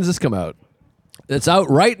think. When does this come out? It's out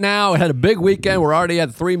right now. It had a big weekend. We're already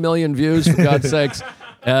at 3 million views, for God's sakes.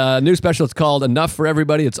 New special. It's called Enough for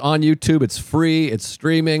Everybody. It's on YouTube. It's free. It's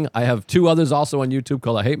streaming. I have 2 others also on YouTube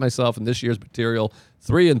called I Hate Myself and This Year's Material.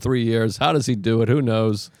 3 in 3 years. How does he do it? Who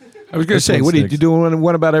knows? I was going to say, what are you doing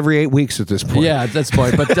one about every 8 weeks at this point? Yeah, at this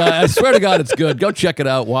point. But I swear to God, it's good. Go check it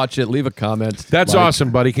out. Watch it. Leave a comment. That's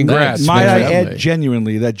awesome, buddy. Congrats. Thanks. Might I Thanks for having add me.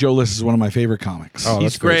 genuinely that Joe List is one of my favorite comics. Oh,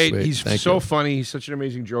 He's that's very great. sweet. He's Thank so you. funny. He's such an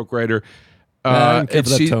amazing joke writer. I don't care for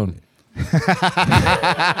that tone.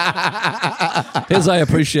 His, I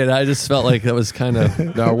appreciate it. I just felt like that was kind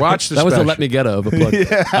of. No, watch the That was a special. let me get of a plug.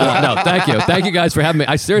 No, thank you. Thank you guys for having me.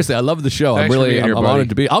 I seriously, I love the show. Thanks I'm for really, being here, I'm buddy. honored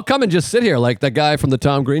to be. I'll come and just sit here like that guy from the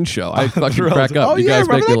Tom Green show. I fucking Thrilled. crack up. Oh, You yeah, guys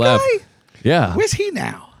make remember me that laugh. guy? Yeah. Where's he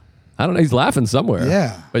now? I don't know. He's laughing somewhere.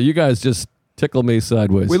 Yeah. But you guys just tickle me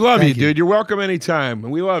sideways. We love you, Thank you. dude. You're welcome anytime.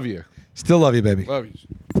 And we love you. Still love you, baby. Love you.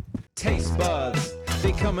 Taste buds,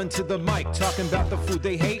 they coming to the mic, talking about the food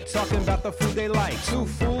they hate, talking about the food they like. 2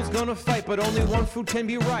 fools gonna fight, but only one food can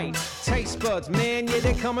be right. Taste buds, man, yeah,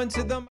 they coming to the